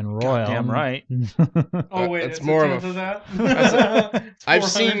in Royal. Goddamn right. Oh wait, That's it's more a of tenth a of that. It's I've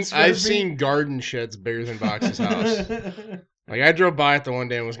 400 square feet. seen garden sheds bigger than Box's house. Like I drove by it the one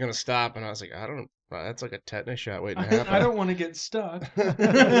day and was gonna stop, and I was like, that's like a tetanus shot waiting to happen. I don't want to get stuck.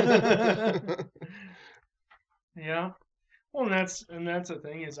 Yeah. Well, and that's the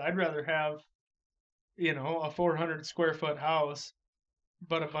thing is, I'd rather have, a 400 square foot house,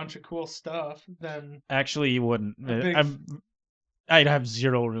 but a bunch of cool stuff than. Actually, you wouldn't. big- I'd have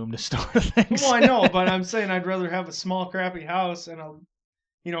zero room to store things. Well, I know, but I'm saying I'd rather have a small, crappy house and a,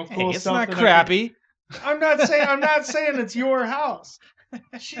 cool Hey, it's stuff. not that crappy. I'm not saying it's your house.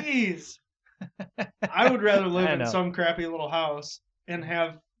 Jeez. I would rather live I in know. some crappy little house and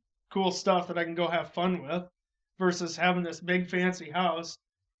have cool stuff that I can go have fun with versus having this big fancy house.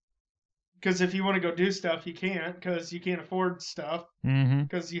 Because if you want to go do stuff, you can't because you can't afford stuff Mm-hmm.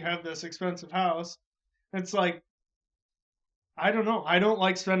 because you have this expensive house. It's like, I don't know. I don't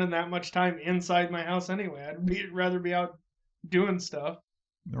like spending that much time inside my house anyway. Rather be out doing stuff,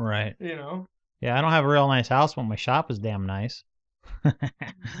 Right. you know. Yeah, I don't have a real nice house, but my shop is damn nice. Yeah.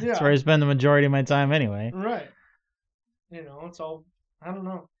 That's where I spend the majority of my time anyway. Right. You know, it's all, I don't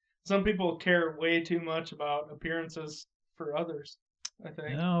know. Some people care way too much about appearances for others, I think.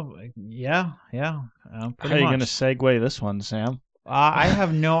 Yeah. How Pretty are you much. gonna segue this one, Sam? I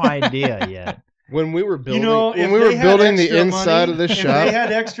have no idea yet. When we were building, if when we were they had building the extra inside money, of this if shop, they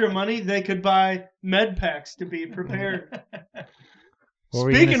had extra money, they could buy med packs to be prepared. What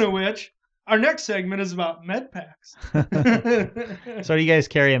were you Speaking gonna of which, our next segment is about med packs. So do you guys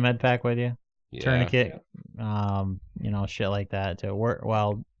carry a med pack with you? yeah. Tourniquet, shit like that to work.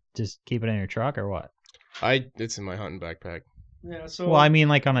 Well, just keep it in your truck or what? It's in my hunting backpack. Yeah, so Well, I mean,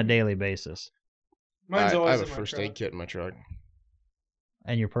 like on a daily basis. mine's I always have a in my first truck. aid kit in my truck.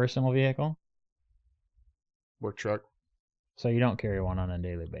 And your personal vehicle? Work truck. So you don't carry one on a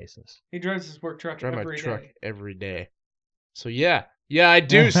daily basis. He drives his work truck Drive my every truck day. every day. So yeah, I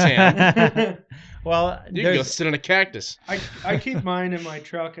do, Sam. Well, You can go sit on a cactus. I keep mine in my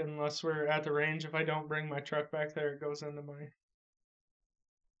truck unless we're at the range. If I don't bring my truck back there, it goes into my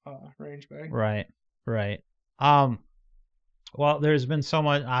range bag. Right. Well, there's been so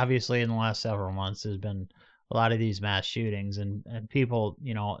much, obviously, in the last several months. There's been a lot of these mass shootings, and people,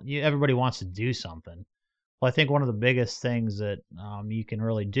 everybody wants to do something. Well, I think one of the biggest things that you can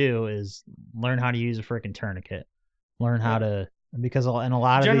really do is learn how to use a freaking tourniquet. Learn how to, because in a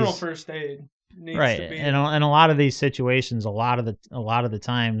lot of General these, first aid needs right, to be and in a lot of these situations, a lot of the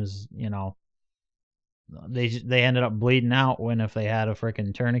times, they ended up bleeding out when if they had a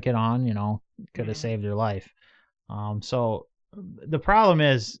freaking tourniquet on, could have Mhm. saved their life. So the problem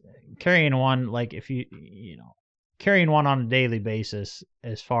is carrying one, like if carrying one on a daily basis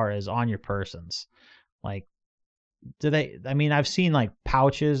as far as on your persons. Like, I've seen like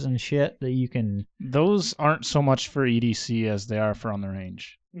pouches and shit that you can. Those aren't so much for EDC as they are for on the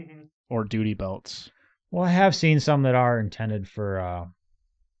range Mhm. or duty belts. Well, I have seen some that are intended for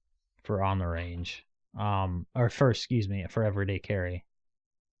on the range. For everyday carry.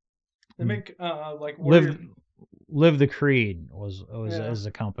 They make like warrior, Live the Creed was Yeah. is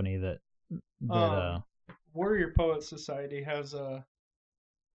a company that Warrior Poet Society has a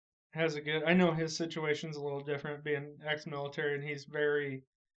good. I know his situation's a little different, being ex-military, and he's very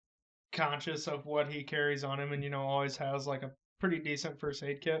conscious of what he carries on him, and always has like a pretty decent first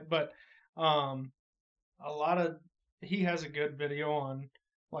aid kit. But he has a good video on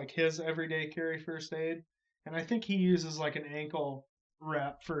like his everyday carry first aid, and I think he uses like an ankle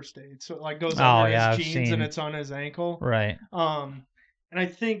wrap first aid, so it like goes under his I've jeans seen. and it's on his ankle. Right. And I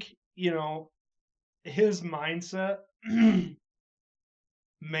think his mindset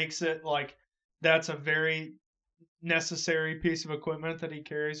makes it like that's a very necessary piece of equipment that he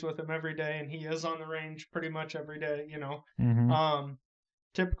carries with him every day, and he is on the range pretty much every day. Mm-hmm.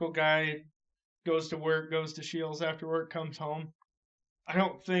 Typical guy goes to work, goes to Shields after work, comes home. I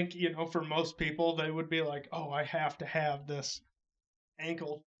don't think for most people they would be like, oh, I have to have this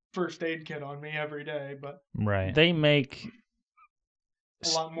ankle first aid kit on me every day, but Right. They make a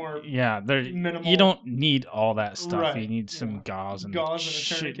lot more minimal. You don't need all that stuff. Right, You need some gauze and a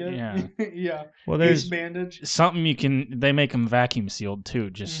shit. tourniquet. Yeah. Well, Well, there's bandage. Something they make them vacuum sealed too.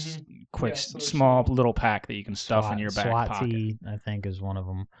 Just quick, Yeah, so they're small small. little pack that you can stuff in your back SWAT pocket. T, I think, is one of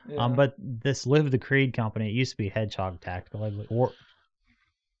them. Yeah. But this Live the Creed company, it used to be Hedgehog Tactical.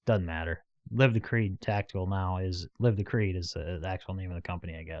 Doesn't matter. Live the Creed Tactical now is Live the Creed is the actual name of the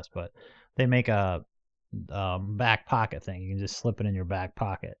company, I guess. But they make a back pocket thing. You can just slip it in your back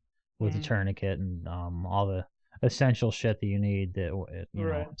pocket with a tourniquet and all the essential shit that you need that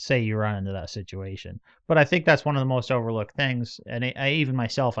Right. say you run into that situation. But I think that's one of the most overlooked things, and I even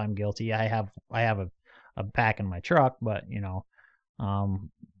myself, I'm guilty. I have a pack in my truck, but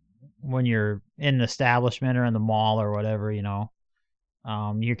when you're in an establishment or in the mall or whatever,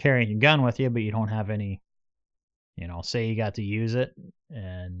 you're carrying your gun with you, but you don't have any, say you got to use it,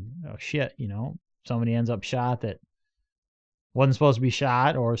 and oh shit, somebody ends up shot that wasn't supposed to be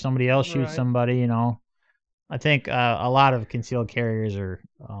shot, or somebody else shoots Right. somebody, I think a lot of concealed carriers are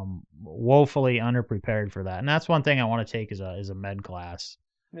woefully underprepared for that, and that's one thing I want to take as a med class.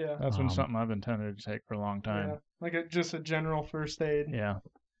 Yeah. That's been something I've intended to take for a long time. Yeah. Like just a general first aid. Yeah.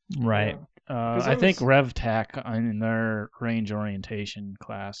 Right. Yeah. 'Cause I think was- RevTech in their range orientation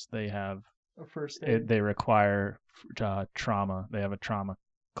class, they have A first aid. they require trauma. They have a trauma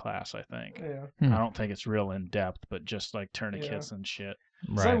class, I think. Yeah. Hmm. I don't think it's real in depth, but just like tourniquets and shit.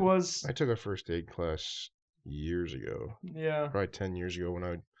 Right. So I took a first aid class years ago, yeah. probably 10 years ago when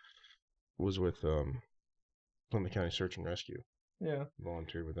I was with Plymouth County Search and Rescue. Yeah.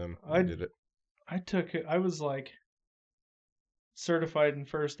 Volunteered with them. I I did it. I took it. I was like certified in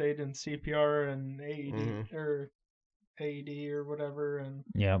first aid and CPR and AED or AED or whatever, and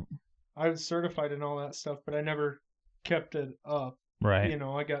Yep. I was certified in all that stuff, but I never kept it up. Right. You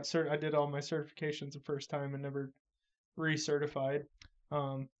know, I did all my certifications the first time and never recertified.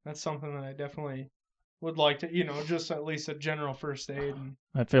 That's something that I definitely would like to, you know, just at least a general first aid. And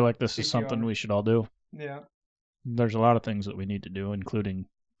I feel like this is something CPR. we should all do. yeah, There's a lot of things that we need to do, including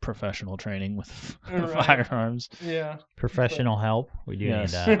professional training with Right. firearms. yeah. Professional help. We do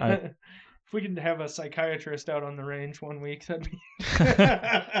Yes. need that. If we could have a psychiatrist out on the range one week, that'd be.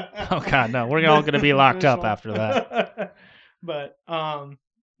 Oh God, no! We're all going to be locked up after that. But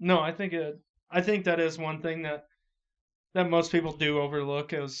no, I think that is one thing that most people do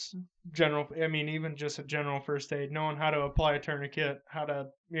overlook is general. I mean, even just a general first aid, knowing how to apply a tourniquet, how to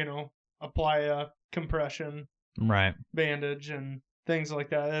apply a compression Right. bandage, and things like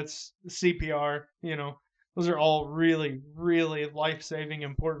that. That's CPR. Those are all really, really life-saving,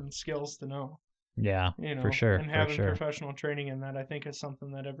 important skills to know. Yeah. For sure. And For having sure. professional training in that, I think, is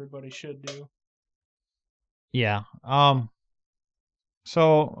something that everybody should do. Yeah.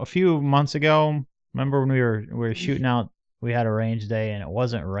 So a few months ago, remember when we were shooting out? We had a range day and it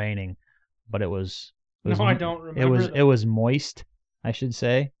wasn't raining, but it was. No, I don't remember. It was moist, I should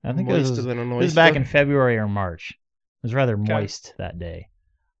say. I think Moister it was. than an It was back in oyster. February or March. It was rather Okay. moist that day.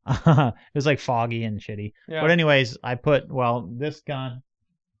 It was like foggy and shitty. Yeah. But anyways, I put this gun,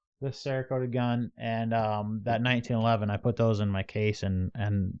 this Cerakote gun, and that 1911. I put those in my case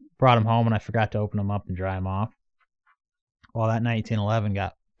and brought them home, and I forgot to open them up and dry them off. Well, that 1911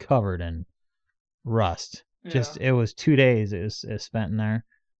 got covered in rust. Just it was 2 days it was spent in there,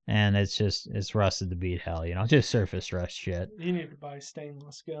 and it's rusted to beat hell. Just surface rust shit. You need to buy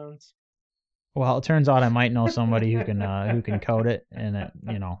stainless guns. Well, it turns out I might know somebody who can coat it, and it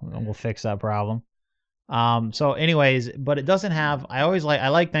will fix that problem. So anyways, but it doesn't have. I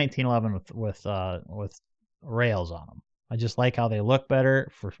like 1911 with rails on them. I just like how they look better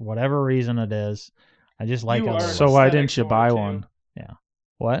for whatever reason it is. I just like You how are they an So look. why aesthetic didn't you boy, buy too. one?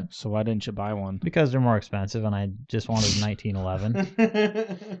 What? So why didn't you buy one? Because they're more expensive, and I just wanted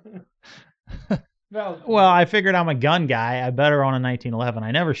 1911. Valid. Well, I figured I'm a gun guy. I better own a 1911.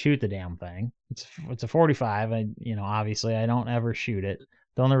 I never shoot the damn thing. It's a 45. Obviously I don't ever shoot it.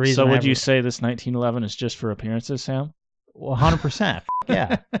 The only reason. So I would you ever- say this 1911 is just for appearances, Sam? Well, 100%.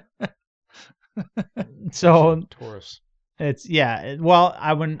 Yeah. So Taurus. Well,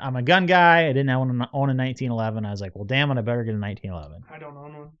 I'm a gun guy. I didn't own a 1911. I was like, well, damn it, I better get a 1911. I don't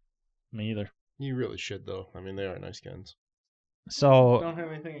own one. Me either. You really should though. I mean, they are nice guns. So Don't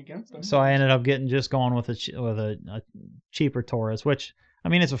have anything against them. So I ended up going with a cheaper Taurus, which I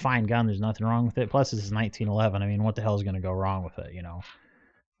mean it's a fine gun. There's nothing wrong with it. Plus it's 1911. I mean, what the hell is going to go wrong with it,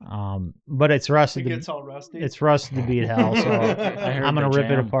 But it's It rusted. gets all rusty. It's rusted to beat hell. So I heard I'm gonna they rip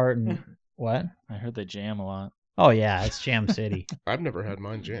it jam. apart and what? I heard they jam a lot. Oh yeah, it's Jam City. I've never had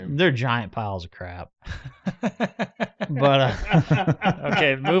mine jammed. They're giant piles of crap. But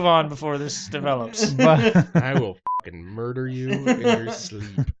Okay, move on before this develops. but I will fucking murder you in your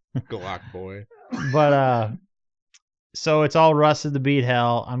sleep, Glock boy. But so it's all rusted to beat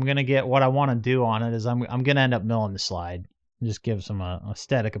hell. I'm gonna get what I want to do on it is I'm gonna end up milling the slide, just give some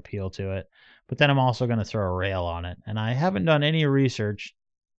aesthetic appeal to it. But then I'm also gonna throw a rail on it, and I haven't done any research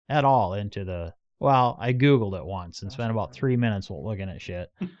at all into the. Well, I Googled it once and spent about 3 minutes looking at shit.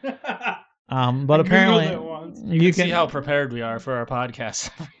 But I apparently Googled it once. you See can. how prepared we are for our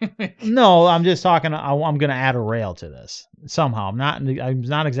podcast. No, I'm just talking. I'm gonna add a rail to this somehow. I'm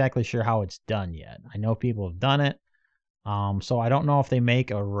not exactly sure how it's done yet. I know people have done it. So I don't know if they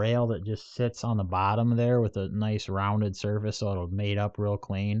make a rail that just sits on the bottom there with a nice rounded surface, so it'll made up real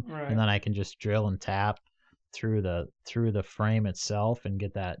clean, Right. and then I can just drill and tap through the frame itself and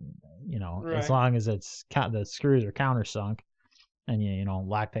get that, Right. as long as the screws are countersunk, and you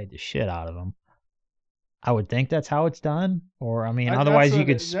Loctite the shit out of them. I would think that's how it's done, or I mean, That's otherwise you what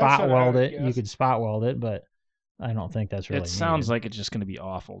could that's spot what I weld would it. You guess. could spot weld it, but I don't think that's really. It sounds needed. like it's just going to be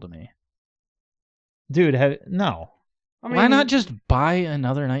awful to me. Dude, no. I mean, Why not just buy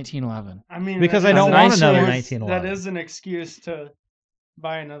another 1911? I mean, Because that I is don't an want another excuse- 1911. That is an excuse to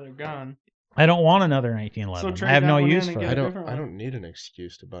buy another gun. I don't want another 1911. So trade I have that no one in use and for get it. a different I one. don't need an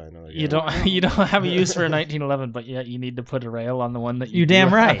excuse to buy another gun. You don't have a use for a 1911, but yet you need to put a rail on the one that you You're do damn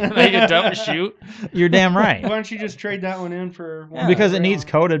have right. that you don't shoot. You're damn right. Why don't you just trade that one in for one Because with it a needs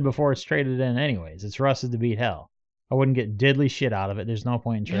rail? coated before it's traded in anyways. It's rusted to beat hell. I wouldn't get diddly shit out of it. There's no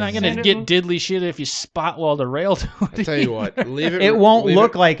point in You're not trading gonna it. Sand it- get diddly shit if you spot weld a rail to it. I tell you what, leave it. It won't leave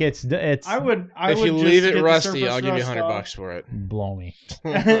look it, like it's. I would. If would you just leave get it the rusty, surface I'll give you rust $100 off. for it. blow me.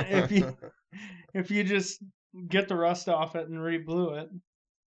 If you just get the rust off it and re-blue it,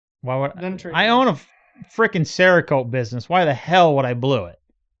 Why would then trade I it. own a freaking Cerakote business? Why the hell would I blue it?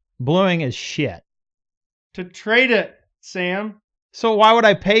 Bluing is shit. To trade it, Sam. So why would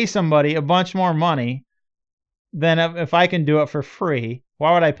I pay somebody a bunch more money than if I can do it for free?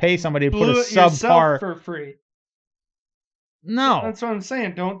 Why would I pay somebody to put Blue a it yourself subpar? for free. No, That's what I'm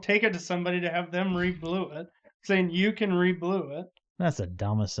saying. Don't take it to somebody to have them re-blue it. Saying you can re-blue it. that's the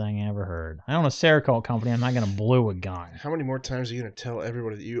dumbest thing I ever heard. I own a Cerakote company. I'm not gonna blue a gun. How many more times are you going to tell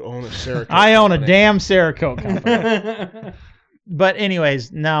everybody that you own a Cerakote? I own a company? damn Cerakote company. But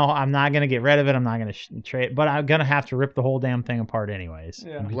anyways, no, I'm not gonna get rid of it. I'm not gonna trade. But I'm gonna have to rip the whole damn thing apart anyways.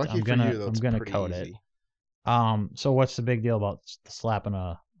 Yeah. Lucky I'm for gonna you, though, I'm it's gonna pretty coat easy. it. So what's the big deal about slapping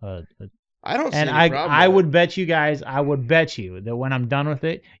a I don't see and any problem I with would it. bet you guys, I would bet you that when I'm done with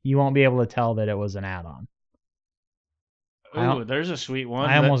it, you won't be able to tell that it was an add-on. Ooh, there's a sweet one.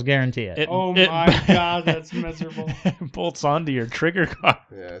 I that almost guarantee it. Oh my God, that's miserable. bolts onto your trigger guard.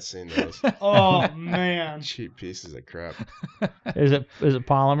 Yeah, I've seen those. Oh man. Cheap pieces of crap. Is it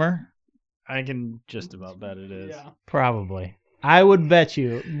polymer? I can just about bet it is. Yeah. Probably. I would bet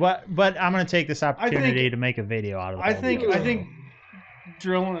you, but I'm gonna take this opportunity to make a video out of it. I think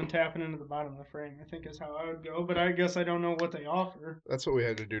drilling and tapping into the bottom of the frame, I think is how I would go. But I guess I don't know what they offer. That's what we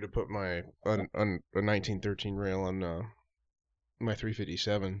had to do to put my a 1913 rail on my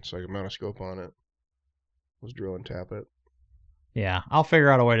 357, so I could mount a scope on it. Was drill and tap it. Yeah, I'll figure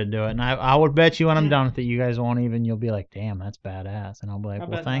out a way to do it, and I would bet you when I'm done with it, you guys won't even. You'll be like, "Damn, that's badass," and I'll be like, I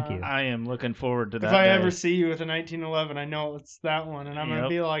 "Well, bet thank not. you." I am looking forward to that. If I day. ever see you with a 1911, I know it's that one, and I'm gonna Yep.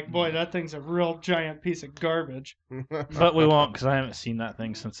 be like, "Boy, that thing's a real giant piece of garbage." But we won't, because I haven't seen that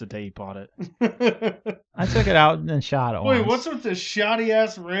thing since the day he bought it. I took it out and shot it Boy, once. what's with this shoddy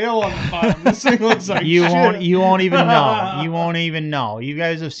ass rail on the bottom? This thing looks like you shit. won't even know. You won't even know. You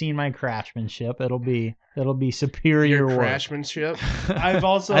guys have seen my craftsmanship. It'll be superior Your work. craftsmanship. I've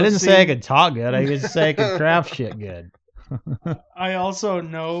also I didn't seen, say I could talk good. I just say I could craft shit good. I also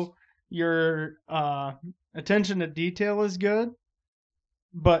know your attention to detail is good,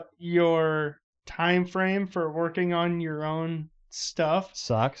 but your time frame for working on your own stuff,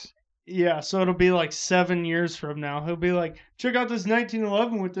 Sucks. yeah. So it'll be like 7 years from now. He'll be like, "Check out this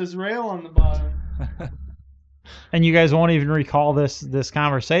 1911 with this rail on the bottom." And you guys won't even recall this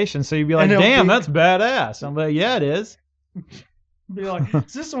conversation, so you'd be like, And it'll "Damn, be- that's badass." I'm like, "Yeah, it is." Be like,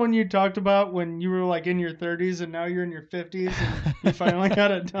 "Is this the one you talked about when you were like in your 30s and now you're in your 50s and you finally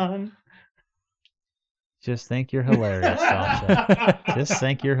got it done?" Just think you're hilarious, Sasha. Just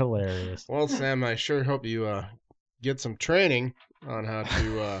think you're hilarious. Well, Sam, I sure hope you get some training on how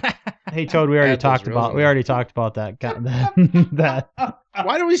to. Hey, Toad, we already Add those talked rails about on we there. already talked about that. That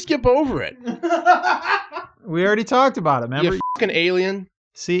Why do we skip over it? we already talked about it. Remember? You fucking alien.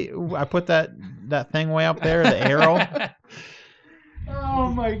 See, I put that thing way up there, the arrow. Oh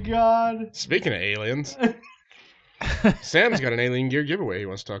my God. Speaking of aliens, Sam's got an alien gear giveaway he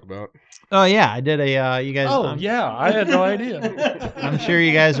wants to talk about. Oh yeah, I did a. You guys. Oh yeah, I had no idea. I'm sure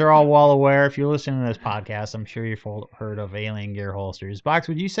you guys are all well aware. If you're listening to this podcast, I'm sure you've heard of Alien Gear Holsters. Box,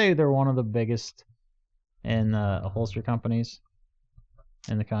 would you say they're one of the biggest in holster companies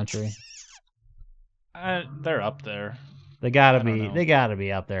in the country? They're up there. They gotta I don't be. know. They gotta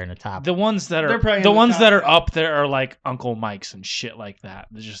be up there in the top. The ones that They're are probably in the the ones top that are 10. up there are like Uncle Mike's and shit like that.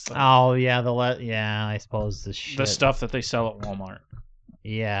 They're just like Oh yeah, yeah. I suppose the shit. the stuff that they sell at Walmart.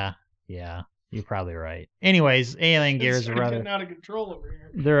 Yeah. You're probably right. Anyways, Alien Gear It's is getting rather. out of control over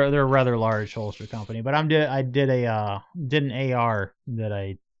here. They're a rather large holster company, but I did an AR that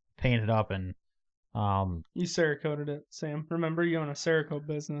I painted up and You Cerakoted it, Sam. Remember, you own a Cerakote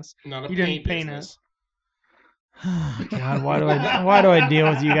business. Not a You didn't paint it. God, why do I deal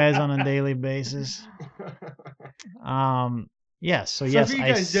with you guys on a daily basis? Yes, so yes, if you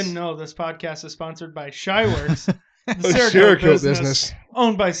I guys didn't know, this podcast is sponsored by Shyworks, the A Cerakote Cerakote business, business.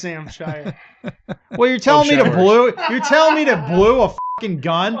 owned by Sam Shire. Well, you're telling me to showers. blue. You're telling me to blue a fucking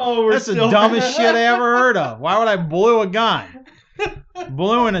gun. Oh, we're That's the still- dumbest shit I ever heard of. Why would I blue a gun?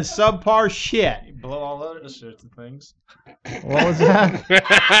 Bluing is subpar shit. You blow all other sorts of things. What was that?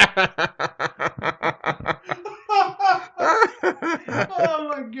 Oh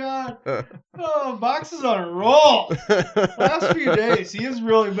my God! Oh, Box is on a roll. Last few days, he has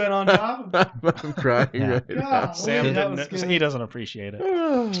really been on top of it. I'm crying Yeah. right now. God, Sam that was didn't. good. He doesn't appreciate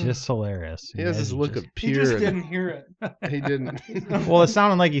it. Just hilarious. He has You this guys look just- of He pure. just and- didn't hear it. He didn't. Well, it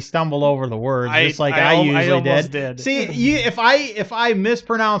sounded like he stumbled over the words, just like I usually almost did. did. See, if I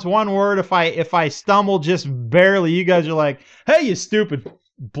mispronounce one word, if I stumble just barely, you guys are like, "Hey, you stupid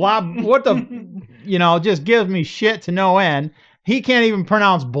blob! What the?" Just gives me shit to no end. He can't even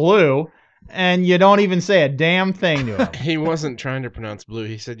pronounce blue, and you don't even say a damn thing to him. He wasn't trying to pronounce blue.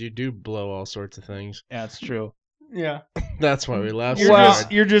 He said you do blow all sorts of things. Yeah, it's true. Yeah. That's why we laughed You're, so Well-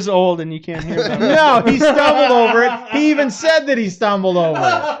 just, you're just old and you can't hear that. No, he stumbled over it. He even said that he stumbled over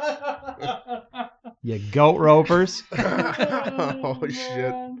it. You goat ropers. hard. Oh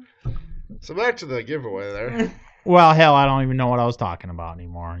shit! So back to the giveaway there. Well, hell, I don't even know what I was talking about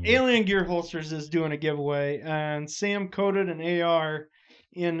anymore. Alien Gear Holsters is doing a giveaway, and Sam coded an AR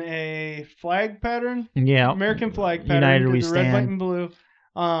in a flag pattern, Yeah. American flag pattern, United did we the red, white, stand. and blue.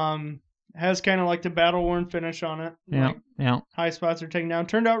 Has kind of like the battle worn finish on it. Yeah. Like, Yeah. high spots are taken down.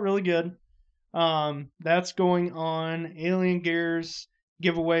 Turned out really good. That's going on Alien Gear's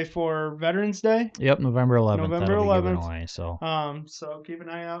giveaway for Veterans Day. Yep. November 11th. November that'll be given 11th. away, so. So keep an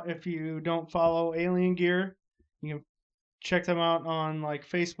eye out. If you don't follow Alien Gear, you can check them out on like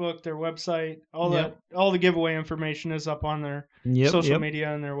Facebook, their website. Yep. All the giveaway information is up on their Yep. social Yep.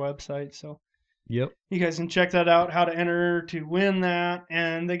 media and their website. So Yep. you guys can check that out, how to enter to win that.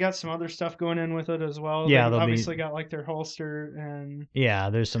 And they got some other stuff going in with it as well. Yeah, They they'll be- obviously got like their holster and Yeah,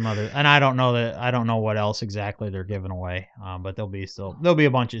 there's some other, and I don't know what else exactly they're giving away. But there'll be a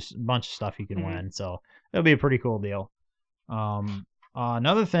bunch of stuff you can Mhm. win. So it'll be a pretty cool deal.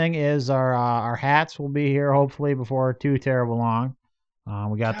 Another thing is our hats will be here hopefully before too terrible long.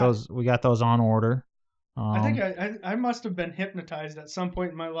 We got God. those on order. I think I must have been hypnotized at some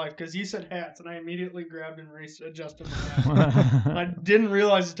point in my life because you said hats and I immediately grabbed and adjusted my hat. I didn't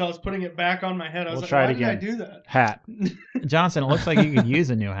realize until I was putting it back on my head. I was We'll like, try why it did I again. do that? Hat. Johnson, it looks like you could use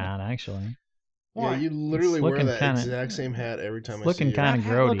a new hat actually. Yeah, you literally It's wear looking that kinda- exact same hat every time it's I see looking you. kinda That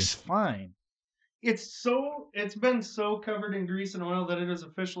hat grody. looks fine. It's been so covered in grease and oil that it is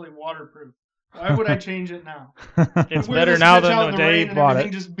officially waterproof. Why would I change it now? It's Wear better this now bitch than out the in day rain you and bought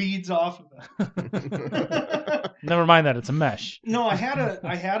everything it. just beads off of it. Never mind that, it's a mesh. No, I had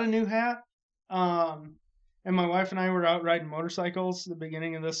a new hat. And my wife and I were out riding motorcycles the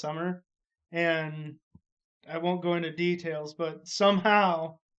beginning of this summer, and I won't go into details, but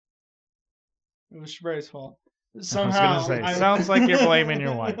somehow it was Spray's fault. Somehow say, sounds like you're blaming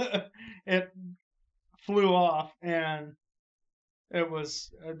your wife. It flew off, and there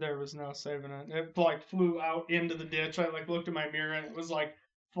was no saving it. It like flew out into the ditch. I like looked at my mirror, and it was like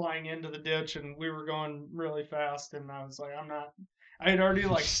flying into the ditch, and we were going really fast, and I was like, I had already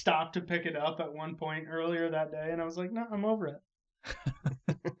like stopped to pick it up at one point earlier that day, and I was like, no, I'm over it.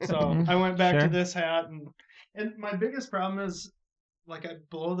 So I went back to Sure. this hat, and my biggest problem is like I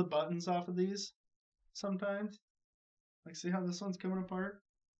blow the buttons off of these sometimes. Like, see how this one's coming apart?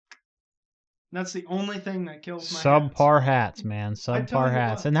 That's the only thing that kills my Subpar hats, man. I tell Subpar you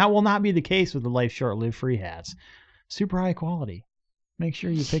hats. what. And that will not be the case with the Life Short Live free hats. Super high quality. Make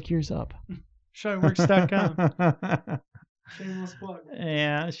sure you pick yours up. Shyworks.com. Shameless plug.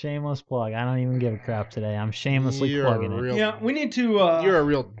 Yeah, shameless plug. I don't even give a crap today. I'm shamelessly You're plugging a it. real, Yeah, we need to. You're a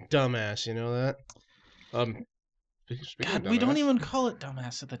real dumbass. You know that. Speaking God, of we don't dumbass, even call it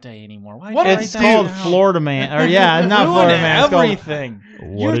Dumbass of the Day anymore. Why What did I It's write that called down? Florida Man. Or yeah, not Ruined Florida Man. It's called everything.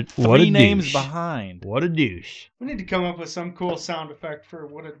 What You're a, what a three names douche. behind. What a douche. We need to come up with some cool sound effect for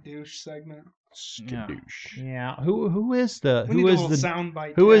what a douche segment. Yeah. Skadoosh. Yeah. Who is the We who need a is the the sound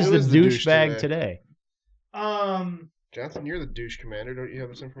bite. who is Who the is the douche douchebag today? today? Jonathan, you're the douche commander. Don't you have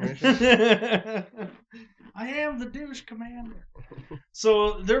this information? I am the douche commander.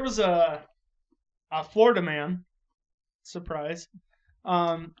 So there was a Florida man, surprise,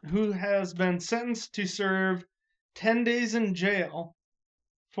 who has been sentenced to serve 10 days in jail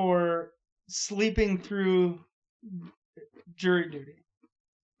for sleeping through jury duty.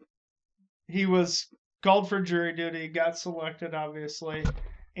 He was called for jury duty, got selected, obviously,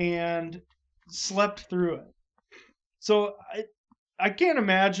 and slept through it. So I can't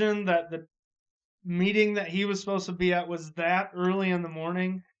imagine that the meeting that he was supposed to be at was that early in the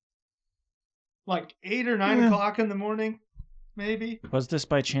morning. Like 8 or 9 Yeah. o'clock in the morning, maybe. Was this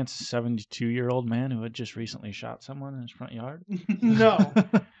by chance a 72-year-old man who had just recently shot someone in his front yard? No.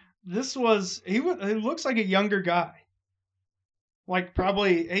 This was he looks like a younger guy. Like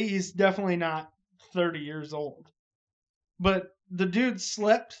probably he's definitely not 30 years old. But the dude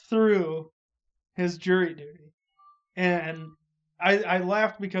slept through his jury duty. And I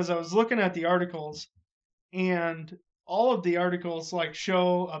laughed because I was looking at the articles, and all of the articles like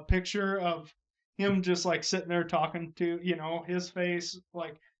show a picture of him just like sitting there talking to, his face.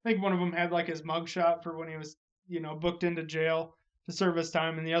 Like I think one of them had like his mugshot for when he was, booked into jail to serve his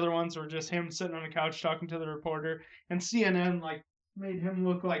time, and the other ones were just him sitting on a couch talking to the reporter. And CNN like made him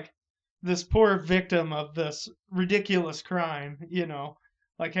look like this poor victim of this ridiculous crime,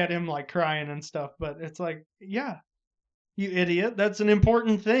 like had him like crying and stuff. But it's like, yeah, you idiot, that's an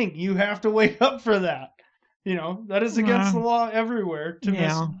important thing. You have to wake up for that. That is against the law everywhere to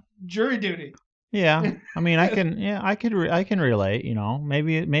miss jury duty. Yeah, I mean, I can relate.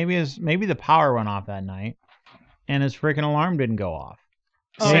 Maybe the power went off that night, and his freaking alarm didn't go off.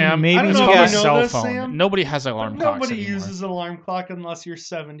 Sam, I don't he's know got a if you know cell this, phone. Sam, Nobody has an alarm clock. Nobody uses an alarm clock unless you're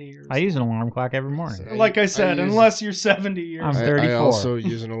 70 years. I use an alarm clock every morning. Like I said, unless you're 70 years. I'm 34. I also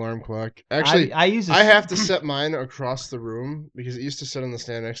use an alarm clock. Actually, I use. I have to set mine across the room because it used to sit on the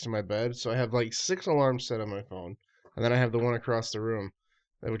stand next to my bed. So I have like 6 alarms set on my phone, and then I have the one across the room,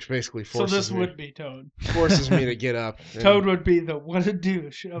 which basically So forces this me, would be Toad. forces me to get up. and Toad would be the what a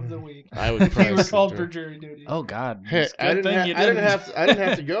douche of the week I would if he probably were sit called there. for jury duty. Oh God! Hey, It's a I good didn't, thing you I didn't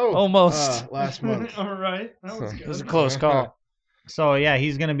have to go Almost. last month. All right, that was So- good. It was a close call. So yeah,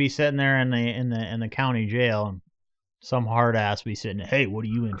 he's gonna be sitting there in the county jail, and some hard ass be sitting. Hey, what are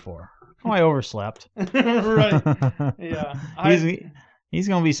you in for? Oh, I overslept. Right. Yeah. He's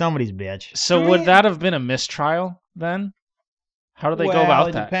gonna be somebody's bitch. So To would me- that have been a mistrial then? How do they go about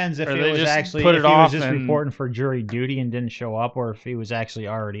it that? depends if Or it they was just actually put if it he was off just and- reporting for jury duty and didn't show up, or if he was actually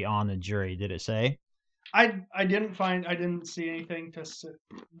already on the jury. Did it say? I didn't see anything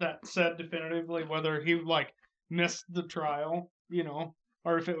that said definitively whether he like missed the trial,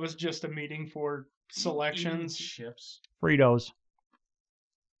 or if it was just a meeting for selections. Chips. Fritos.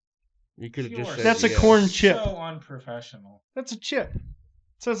 You could have just Sure. said That's a yes. corn chip. So unprofessional. That's a chip. It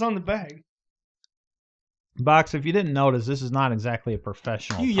says on the bag. Box, if you didn't notice, this is not exactly a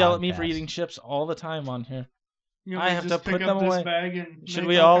professional. You yell at me for podcast. eating chips all the time on here. You know, I we have just to pick put up them this away. bag and Should make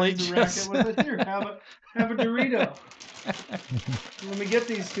we all all kinds eat of racket chips? with it. Here, have a Dorito. Let me get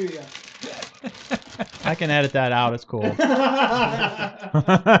these to you. I can edit that out. It's cool.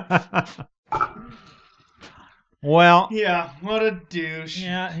 Well, Yeah, what a douche.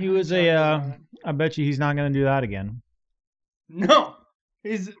 yeah, he was a. I bet you he's not going to do that again. No,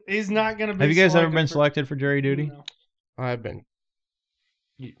 he's not gonna be. Have you guys ever selected been for- selected for jury duty? No. I've been.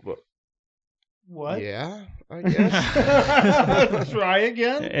 Well, What? yeah, I guess. Try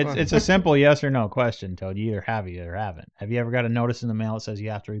again. It's a simple yes or no question, Toad. You either have it or haven't. Have you ever got a notice in the mail that says you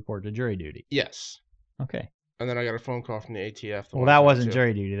have to report to jury duty? Yes. Okay. And then I got a phone call from the ATF. Well, that wasn't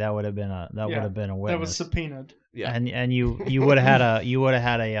jury duty. That would have been a Yeah, would have been a witness. That was subpoenaed. Yeah. And you would have had a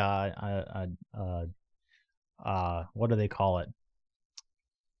what do they call it?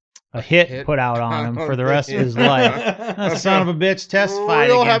 A hit put out on him for the rest of his life. That son of a bitch testified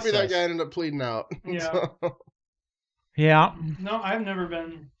Real against happy that us. guy ended up pleading out. Yeah. Yeah. No, I've never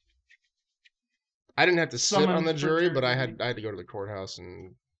been. I didn't have to sit Summoned on the for jury, jury but I duty. had to go to the courthouse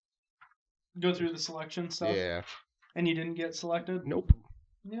and Go through the selection stuff. yeah. And you didn't get selected. Nope.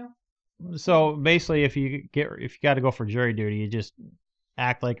 Yeah. So basically, if you got to go for jury duty, you just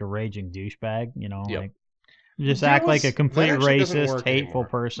act like a raging douchebag. Yep. Like just There act like was- a complete that actually doesn't racist, work hateful anymore.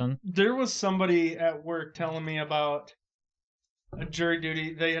 person. There was somebody at work telling me about a jury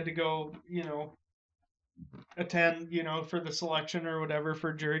duty. They had to go, attend, for the selection or whatever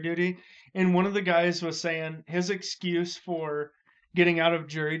for jury duty. And one of the guys was saying his excuse for getting out of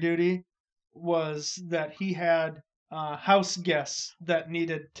jury duty was that he had house guests that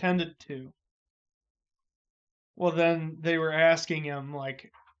needed tended to. Well, then they were asking him,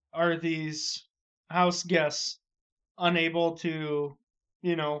 like, are these house guests unable to,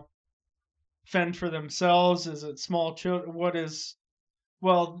 fend for themselves? Is it small children? What is?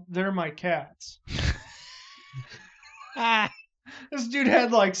 Well, they're my cats. This dude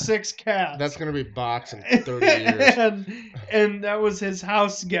had like 6 cats. That's gonna be box in 30 years. and that was his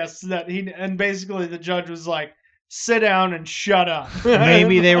house guests and basically the judge was like, sit down and shut up.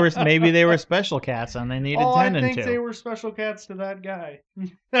 Maybe they were special cats and they needed I tending think to. they were special cats to that guy.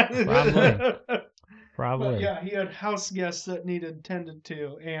 Probably. But yeah, he had house guests that needed tended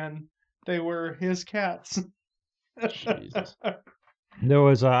to, and they were his cats. Jesus. There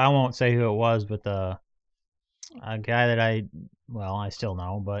was I won't say who it was, but a guy that I still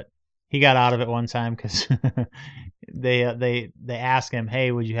know, but he got out of it one time because they asked him,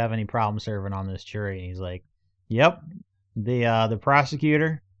 "Hey, would you have any problem serving on this jury?" And he's like, "Yep." The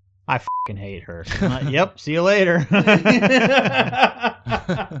prosecutor, I fucking hate her. I'm like, yep. See you later.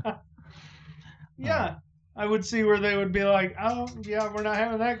 Yeah, I would see where they would be like, "Oh, yeah, we're not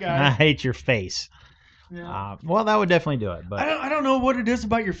having that I guy." hate your face. Yeah. Well, that would definitely do it. But I don't know what it is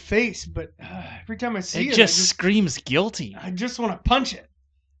about your face, but every time I see It it, just screams guilty. I just want to punch it.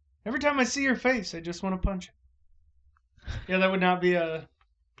 Every time I see your face, I just want to punch it. Yeah, that would not be a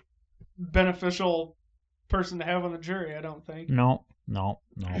beneficial person to have on the jury, I don't think. no.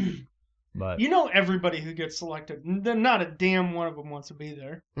 But You know everybody who gets selected. Not a damn one of them wants to be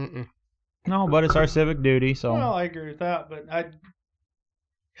there. Mm-mm. no, but it's our civic duty, so Well, I agree with that, but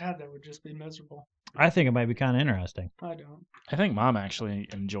God, that would just be miserable. I think it might be kind of interesting. I don't. I think Mom actually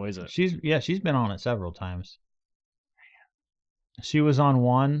enjoys it. She's been on it several times. She was on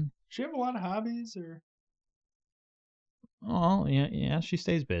one. Does she have a lot of hobbies, or Oh, yeah, she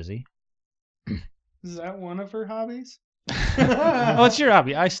stays busy. is that one of her hobbies? What's your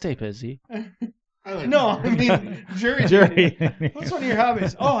hobby? I stay busy. No, I mean jury Jury. duty. What's one of your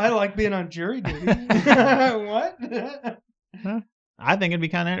hobbies? Oh, I like being on jury duty. What? I think it'd be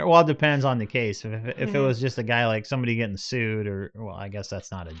kind of well. It depends on the case. If it was just a guy like somebody getting sued, or well, I guess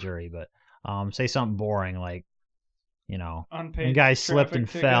that's not a jury, but say something boring like, a Unpaid guy slipped and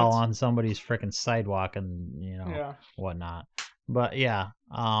traffic fell tickets. on somebody's freaking sidewalk and Yeah. whatnot. But yeah,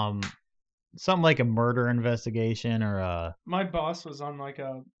 something like a murder investigation or a My boss was on like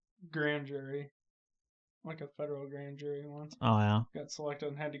a grand jury, like a federal grand jury once. oh yeah, Got selected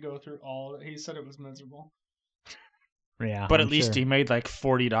and had to go through all of it. He said it was miserable. yeah. But I'm at least sure. he made like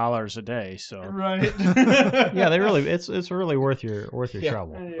 $40 a day. So Right. Yeah, they really it's really worth your Yeah.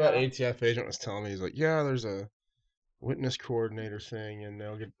 trouble. That ATF agent was telling me, he's like, yeah, there's a witness coordinator thing, and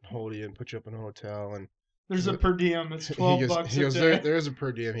they'll get hold of you and put you up in a hotel. And There's a per diem. It's $12 he goes, a there day. is a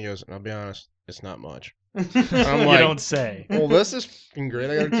per diem. He goes, and I'll be honest, it's not much. you like- don't say. Well, this is fucking great.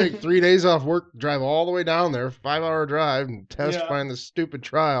 I got to take 3 days off work, drive all the way down there, 5-hour drive, and testify in this stupid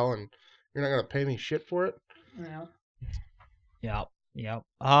trial, and you're not gonna pay me shit for it. Yeah. Yep.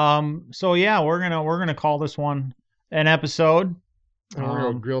 So yeah, we're gonna call this one an episode. And we're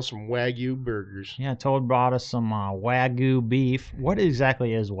gonna grill some Wagyu burgers. Yeah, Toad brought us some Wagyu beef. What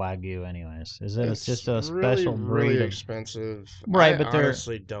exactly is Wagyu, anyways? Is it just a special breed really of? expensive. Right, I but they're-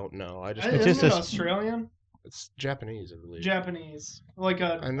 honestly don't know. I just It's Isn't just it a- Australian? it's Japanese, I believe. Japanese. Like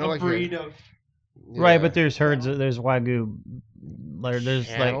I know, a like breed of. Right, Yeah. but there's herds. There's Wagyu. There's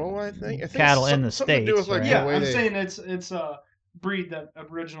cattle, like I think cattle in the something to do States, with, like, right? the Yeah, way I'm they- saying it's a breed that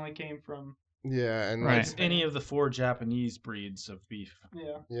originally came from. Yeah, and Right. like, It's any of the 4 Japanese breeds of beef.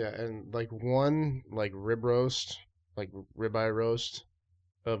 Yeah. yeah, and like one like rib roast, like ribeye roast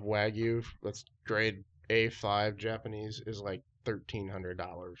of Wagyu that's grade A5 Japanese is like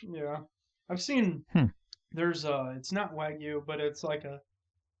 $1,300. Yeah. I've seen. Hmm. There's it's not Wagyu, but it's like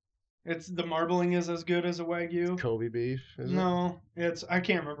it's the marbling is as good as a Wagyu. Kobe beef, is it? No, it's I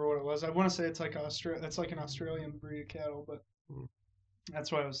can't remember what it was. I want to say it's like It's like an Australian breed of cattle, but Hmm.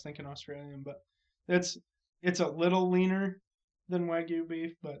 that's why I was thinking Australian. But it's a little leaner than Wagyu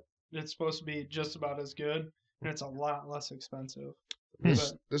beef, but it's supposed to be just about as good, and it's a lot less expensive.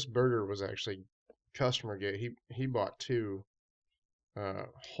 This burger was actually customer get. He bought 2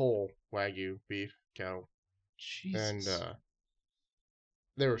 whole Wagyu beef cattle, Jesus. and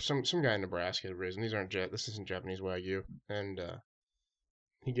there was some guy in Nebraska had raised them. These aren't this isn't Japanese Wagyu, and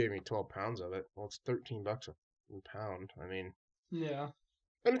he gave me 12 pounds of it. Well, it's $13 a pound. I mean, Yeah.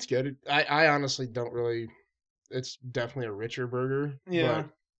 and it's good. I honestly don't really. It's definitely a richer burger. Yeah.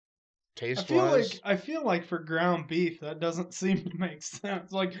 But taste I feel like for ground beef that doesn't seem to make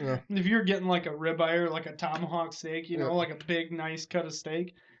sense. Like Yeah. if you're getting like a ribeye or like a tomahawk steak, Yeah. like a big nice cut of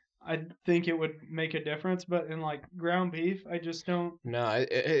steak, I think it would make a difference. But in like ground beef, I just don't. no,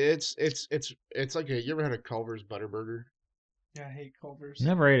 it's like you ever had a Culver's Butterburger? Yeah, I hate Culver's.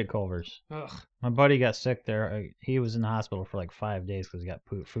 Never ate at Culver's. Ugh. My buddy got sick there. He was in the hospital for like 5 days because he got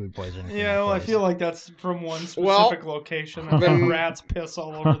food poisoning. from Yeah, that well, I place. feel like that's from one Well, specific location, and then- then rats piss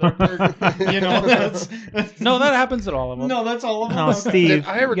all over their burger. that's No, that happens at all of them. no, that's all of them. No, Okay. Steve. Did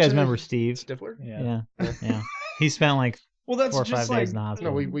I ever You guys tell remember you- Steve? Stifler? Yeah. Yeah. He spent like Well, that's 4 or 5 just days like in the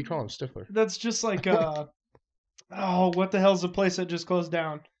hospital. No, we call him Stifler. that's just like oh, what the hell's the place that just closed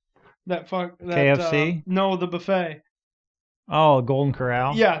down? That KFC? No, the buffet. Oh, Golden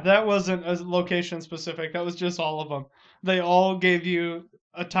Corral. Yeah, that wasn't a location specific. That was just all of them. They all gave you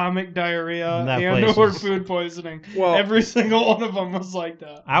atomic diarrhea That and place or is- food poisoning. Well, Every single one of them was like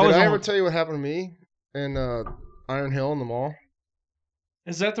that. I did was. I on- ever tell you what happened to me in Iron Hill in the mall?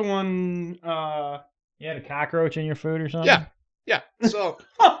 Is that the one? You had a cockroach in your food or something? Yeah. So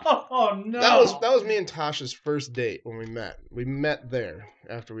Oh no! that was me and Tasha's first date when we met. We met there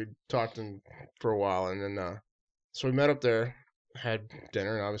after we talked for a while, and then so we met up there, had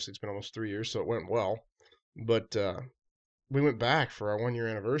dinner, and obviously it's been almost 3 years, so it went well. But we went back for our 1-year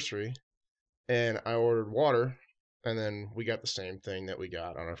anniversary, and I ordered water, and then we got the same thing that we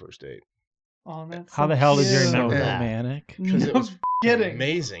got on our first date. Oh, that's How the hell did you cute. remember So that? romantic. Because it No was kidding.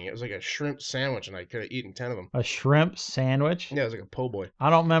 amazing. It was like a shrimp sandwich, and I could have eaten 10 of them. A shrimp sandwich? Yeah, it was like a po' boy.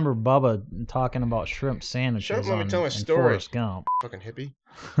 I don't remember Bubba talking about shrimp sandwiches Shut up, let me on tell my in story. Forrest Gump. Fucking hippie.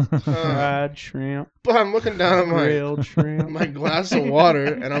 Fried shrimp, But I'm looking down at grilled shrimp. my glass of water,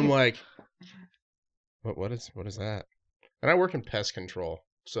 and I'm like, what is that? And I work in pest control,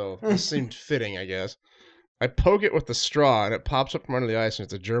 so this seemed fitting, I guess. I poke it with the straw, and it pops up from under the ice, and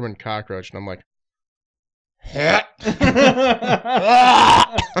it's a German cockroach, and I'm like, "Hat."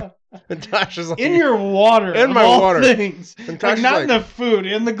 And Tasha's like, In your water. In of my all water. Things. And Like, Tasha's not like- in the food,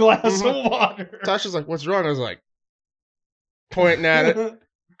 in the glass of water. Tasha's like, what's wrong? I was like, pointing at it.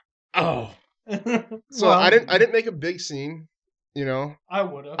 Oh, so Well, I didn't make a big scene, you know. I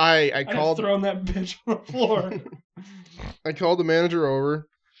would have. I I'd have called thrown that bitch on the floor. I called the manager over,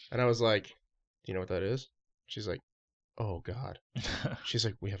 and I was like, "Do you know what that is?" She's like, "Oh God." She's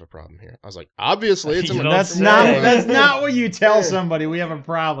like, "We have a problem here." I was like, "Obviously, it's You in don't That's say not that. that's not what you tell somebody. We have a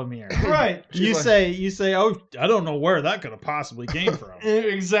problem here. Right. She's You like- say, oh, I don't know where that could have possibly came from.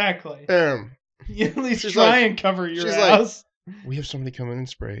 Exactly. Um, You at least She's try like- and cover your she's like- ass. we have somebody come in and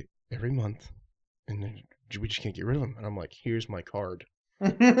spray every month, and then we just can't get rid of them." And I'm like, "Here's my card,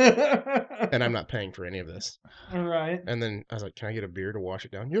 and I'm not paying for any of this." All right. And then I was like, "Can I get a beer to wash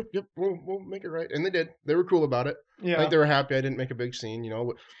it down?" Yep, we'll make it right. And they did. They were cool about it. I Yeah. think they were happy I didn't make a big scene, you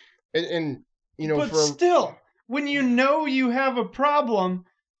know. But, and you know, But for still, when you know you have a problem,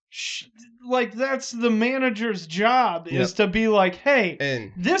 like that's the manager's job is to be like, hey,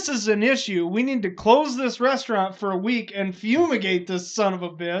 and this is an issue. We need to close this restaurant for a week and fumigate this son of a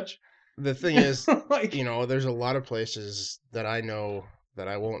bitch. the thing is, Like, you know, there's a lot of places that I know that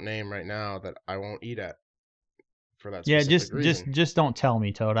I won't name right now that I won't eat at for that Yeah, specific reason. just don't tell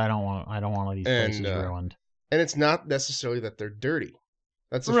me, Toad. I don't want all of these And, places ruined. And it's not necessarily that they're dirty.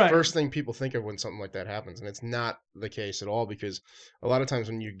 That's the Right. first thing people think of when something like that happens, and it's not the case at all, because a lot of times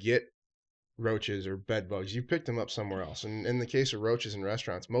when you get roaches or bed bugs, you picked them up somewhere else. And in the case of roaches in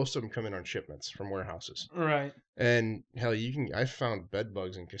restaurants, most of them come in on shipments from warehouses. right. And hell, I found bed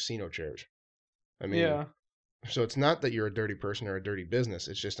bugs in casino chairs. I mean, Yeah. so it's not that you're a dirty person or a dirty business.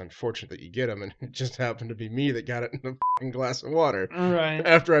 It's just unfortunate that you get them, and it just happened to be me that got it in a fucking glass of water. Right.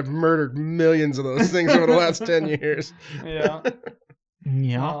 After I've murdered millions of those things over the last 10 years. Yeah.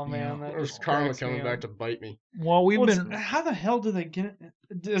 Yeah. Oh man, that There's just karma cracks me coming up. back to bite me. Well, we've Well, been. how the hell do they get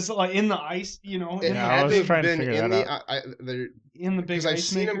it? Is it like in the ice? You know, It in, Yeah, I had was to have trying to been figure in that the in the big because I've ice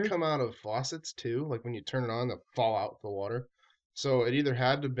seen maker? them come out of faucets too. Like when you turn it on, they'll fall out with the water. So it either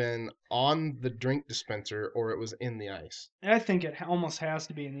had to have been on the drink dispenser or it was in the ice. I think it almost has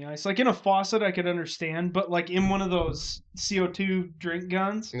to be in the ice. Like in a faucet, I could understand, but like in one of those CO2 drink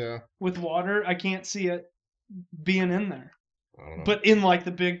guns Yeah, with water, I can't see it being in there. I don't know. But in like the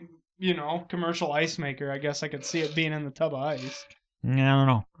big, you know, commercial ice maker, I guess I could see it being in the tub of ice. Yeah, I don't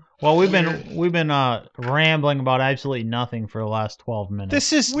know. Well, we've been rambling about absolutely nothing for the last 12 minutes.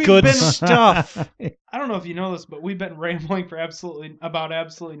 This is We've good been- stuff. I don't know if you know this, but we've been rambling for absolutely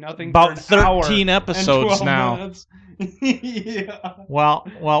nothing About for an hour 13 and episodes 12 now. minutes. Yeah.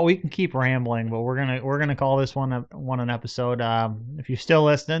 Well, we can keep rambling, but we're gonna call this one an episode. If you're still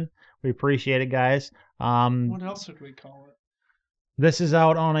listening, we appreciate it, guys. What else would we call it? This is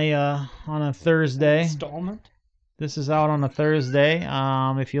out on a Thursday. Installment? This is out on a Thursday.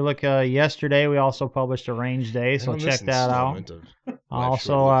 If you look yesterday, we also published a range day, so On this check that out. installment of Life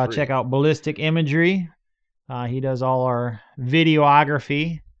Also, Short Lived check Free. out Ballistic Imagery. He does all our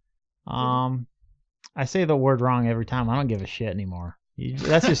videography. I say the word wrong every time. I don't give a shit anymore.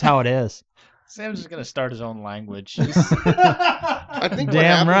 That's just how it is. Sam's just gonna start his own language. I think what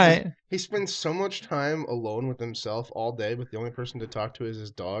Damn happens right. is he spends so much time alone with himself all day, but the only person to talk to is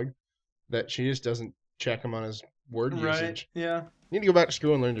his dog, that she just doesn't check him on his word Right. usage. Yeah. You need to go back to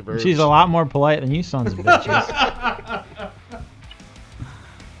school and learn your verbs. She's a lot more polite than you sons of bitches.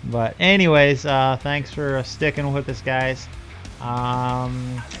 But anyways, thanks for sticking with us, guys.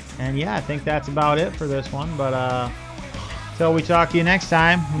 And yeah, I think that's about it for this one. But till we talk to you next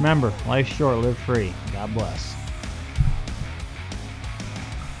time, remember, life's short, live free. God bless.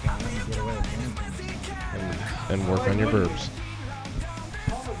 And work on your verbs.